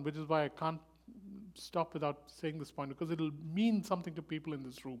important, which is why I can't stop without saying this point, because it'll mean something to people in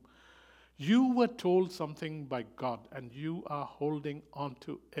this room. You were told something by God, and you are holding on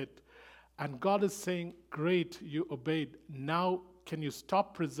to it. And God is saying, great, you obeyed. Now, can you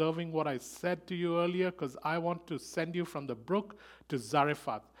stop preserving what I said to you earlier? Because I want to send you from the brook to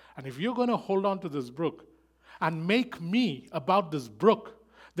Zarephath. And if you're going to hold on to this brook and make me about this brook,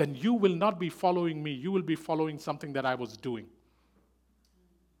 then you will not be following me. You will be following something that I was doing.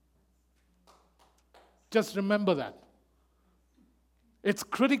 Just remember that. It's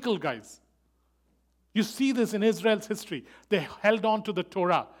critical, guys. You see this in Israel's history. They held on to the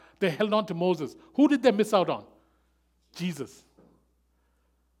Torah. They held on to Moses. Who did they miss out on? Jesus.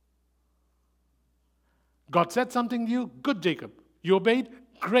 God said something to you? Good, Jacob. You obeyed?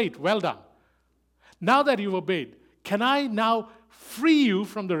 Great, well done. Now that you've obeyed, can I now free you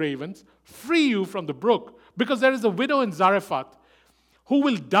from the ravens, free you from the brook? Because there is a widow in Zarephath who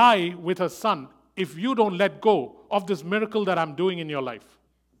will die with her son if you don't let go of this miracle that I'm doing in your life.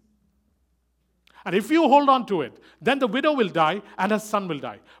 And if you hold on to it, then the widow will die and her son will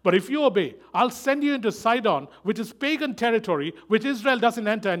die. But if you obey, I'll send you into Sidon, which is pagan territory, which Israel doesn't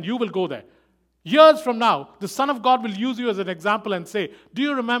enter, and you will go there. Years from now, the Son of God will use you as an example and say, do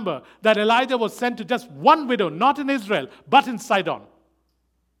you remember that Elijah was sent to just one widow, not in Israel, but in Sidon?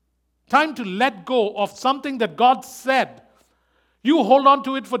 Time to let go of something that God said. You hold on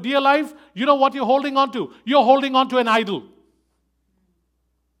to it for dear life. You know what you're holding on to? You're holding on to an idol.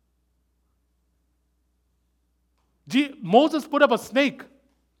 Moses put up a snake.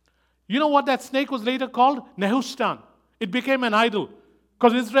 You know what that snake was later called? Nehushtan. It became an idol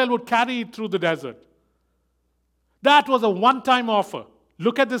because Israel would carry it through the desert. That was a one-time offer.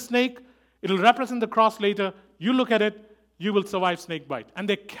 Look at the snake. It'll represent the cross later. You look at it, you will survive snake bite. And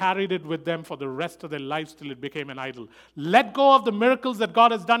they carried it with them for the rest of their lives till it became an idol. Let go of the miracles that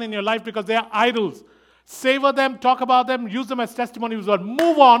God has done in your life because they are idols. Savor them, talk about them, use them as testimonies, but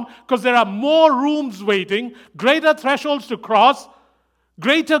move on because there are more rooms waiting, greater thresholds to cross,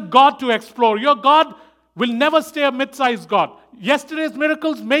 greater God to explore. Your God will never stay a mid-sized God. Yesterday's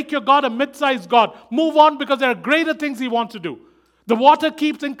miracles make your God a mid-sized God. Move on because there are greater things He wants to do. The water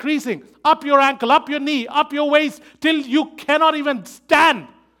keeps increasing. Up your ankle, up your knee, up your waist, till you cannot even stand.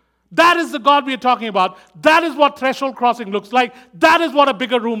 That is the God we are talking about. That is what threshold crossing looks like. That is what a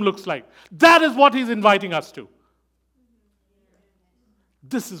bigger room looks like. That is what He's inviting us to.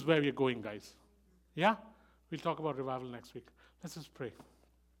 This is where we're going, guys. Yeah? We'll talk about revival next week. Let's just pray.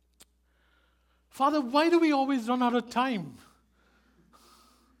 Father, why do we always run out of time?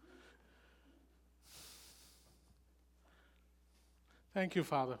 Thank you,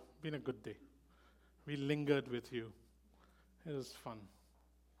 Father. Been a good day. We lingered with you. It was fun.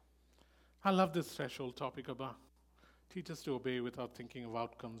 I love this threshold topic, Abba. Teach us to obey without thinking of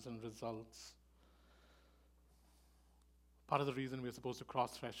outcomes and results. Part of the reason we're supposed to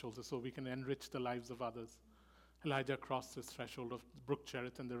cross thresholds is so we can enrich the lives of others. Elijah crossed this threshold of Brook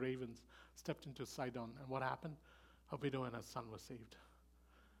Cherith, and the ravens stepped into Sidon. And what happened? A widow and her son were saved.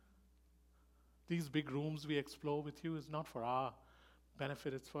 These big rooms we explore with you is not for our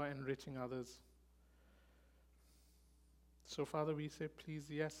benefit, it's for enriching others. So, Father, we say, please,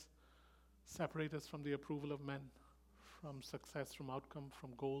 yes, separate us from the approval of men, from success, from outcome,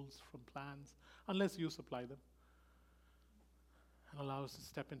 from goals, from plans, unless you supply them. And allow us to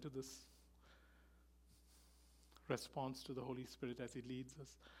step into this response to the Holy Spirit as He leads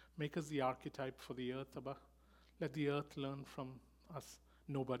us. Make us the archetype for the earth, Abba. Let the earth learn from us,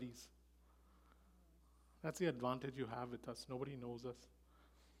 nobodies. That's the advantage you have with us. Nobody knows us.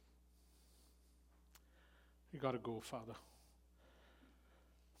 You got to go, Father,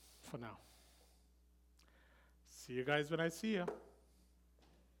 for now. See you guys when I see you.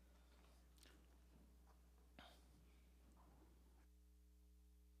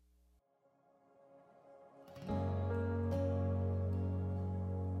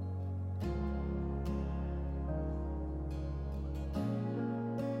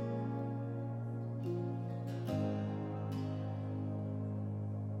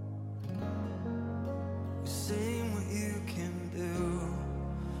 Sing what you can do,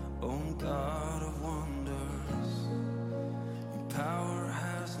 oh God of wonders. Your power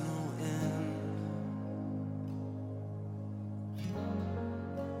has no end.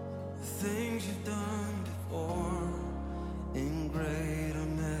 The things you've done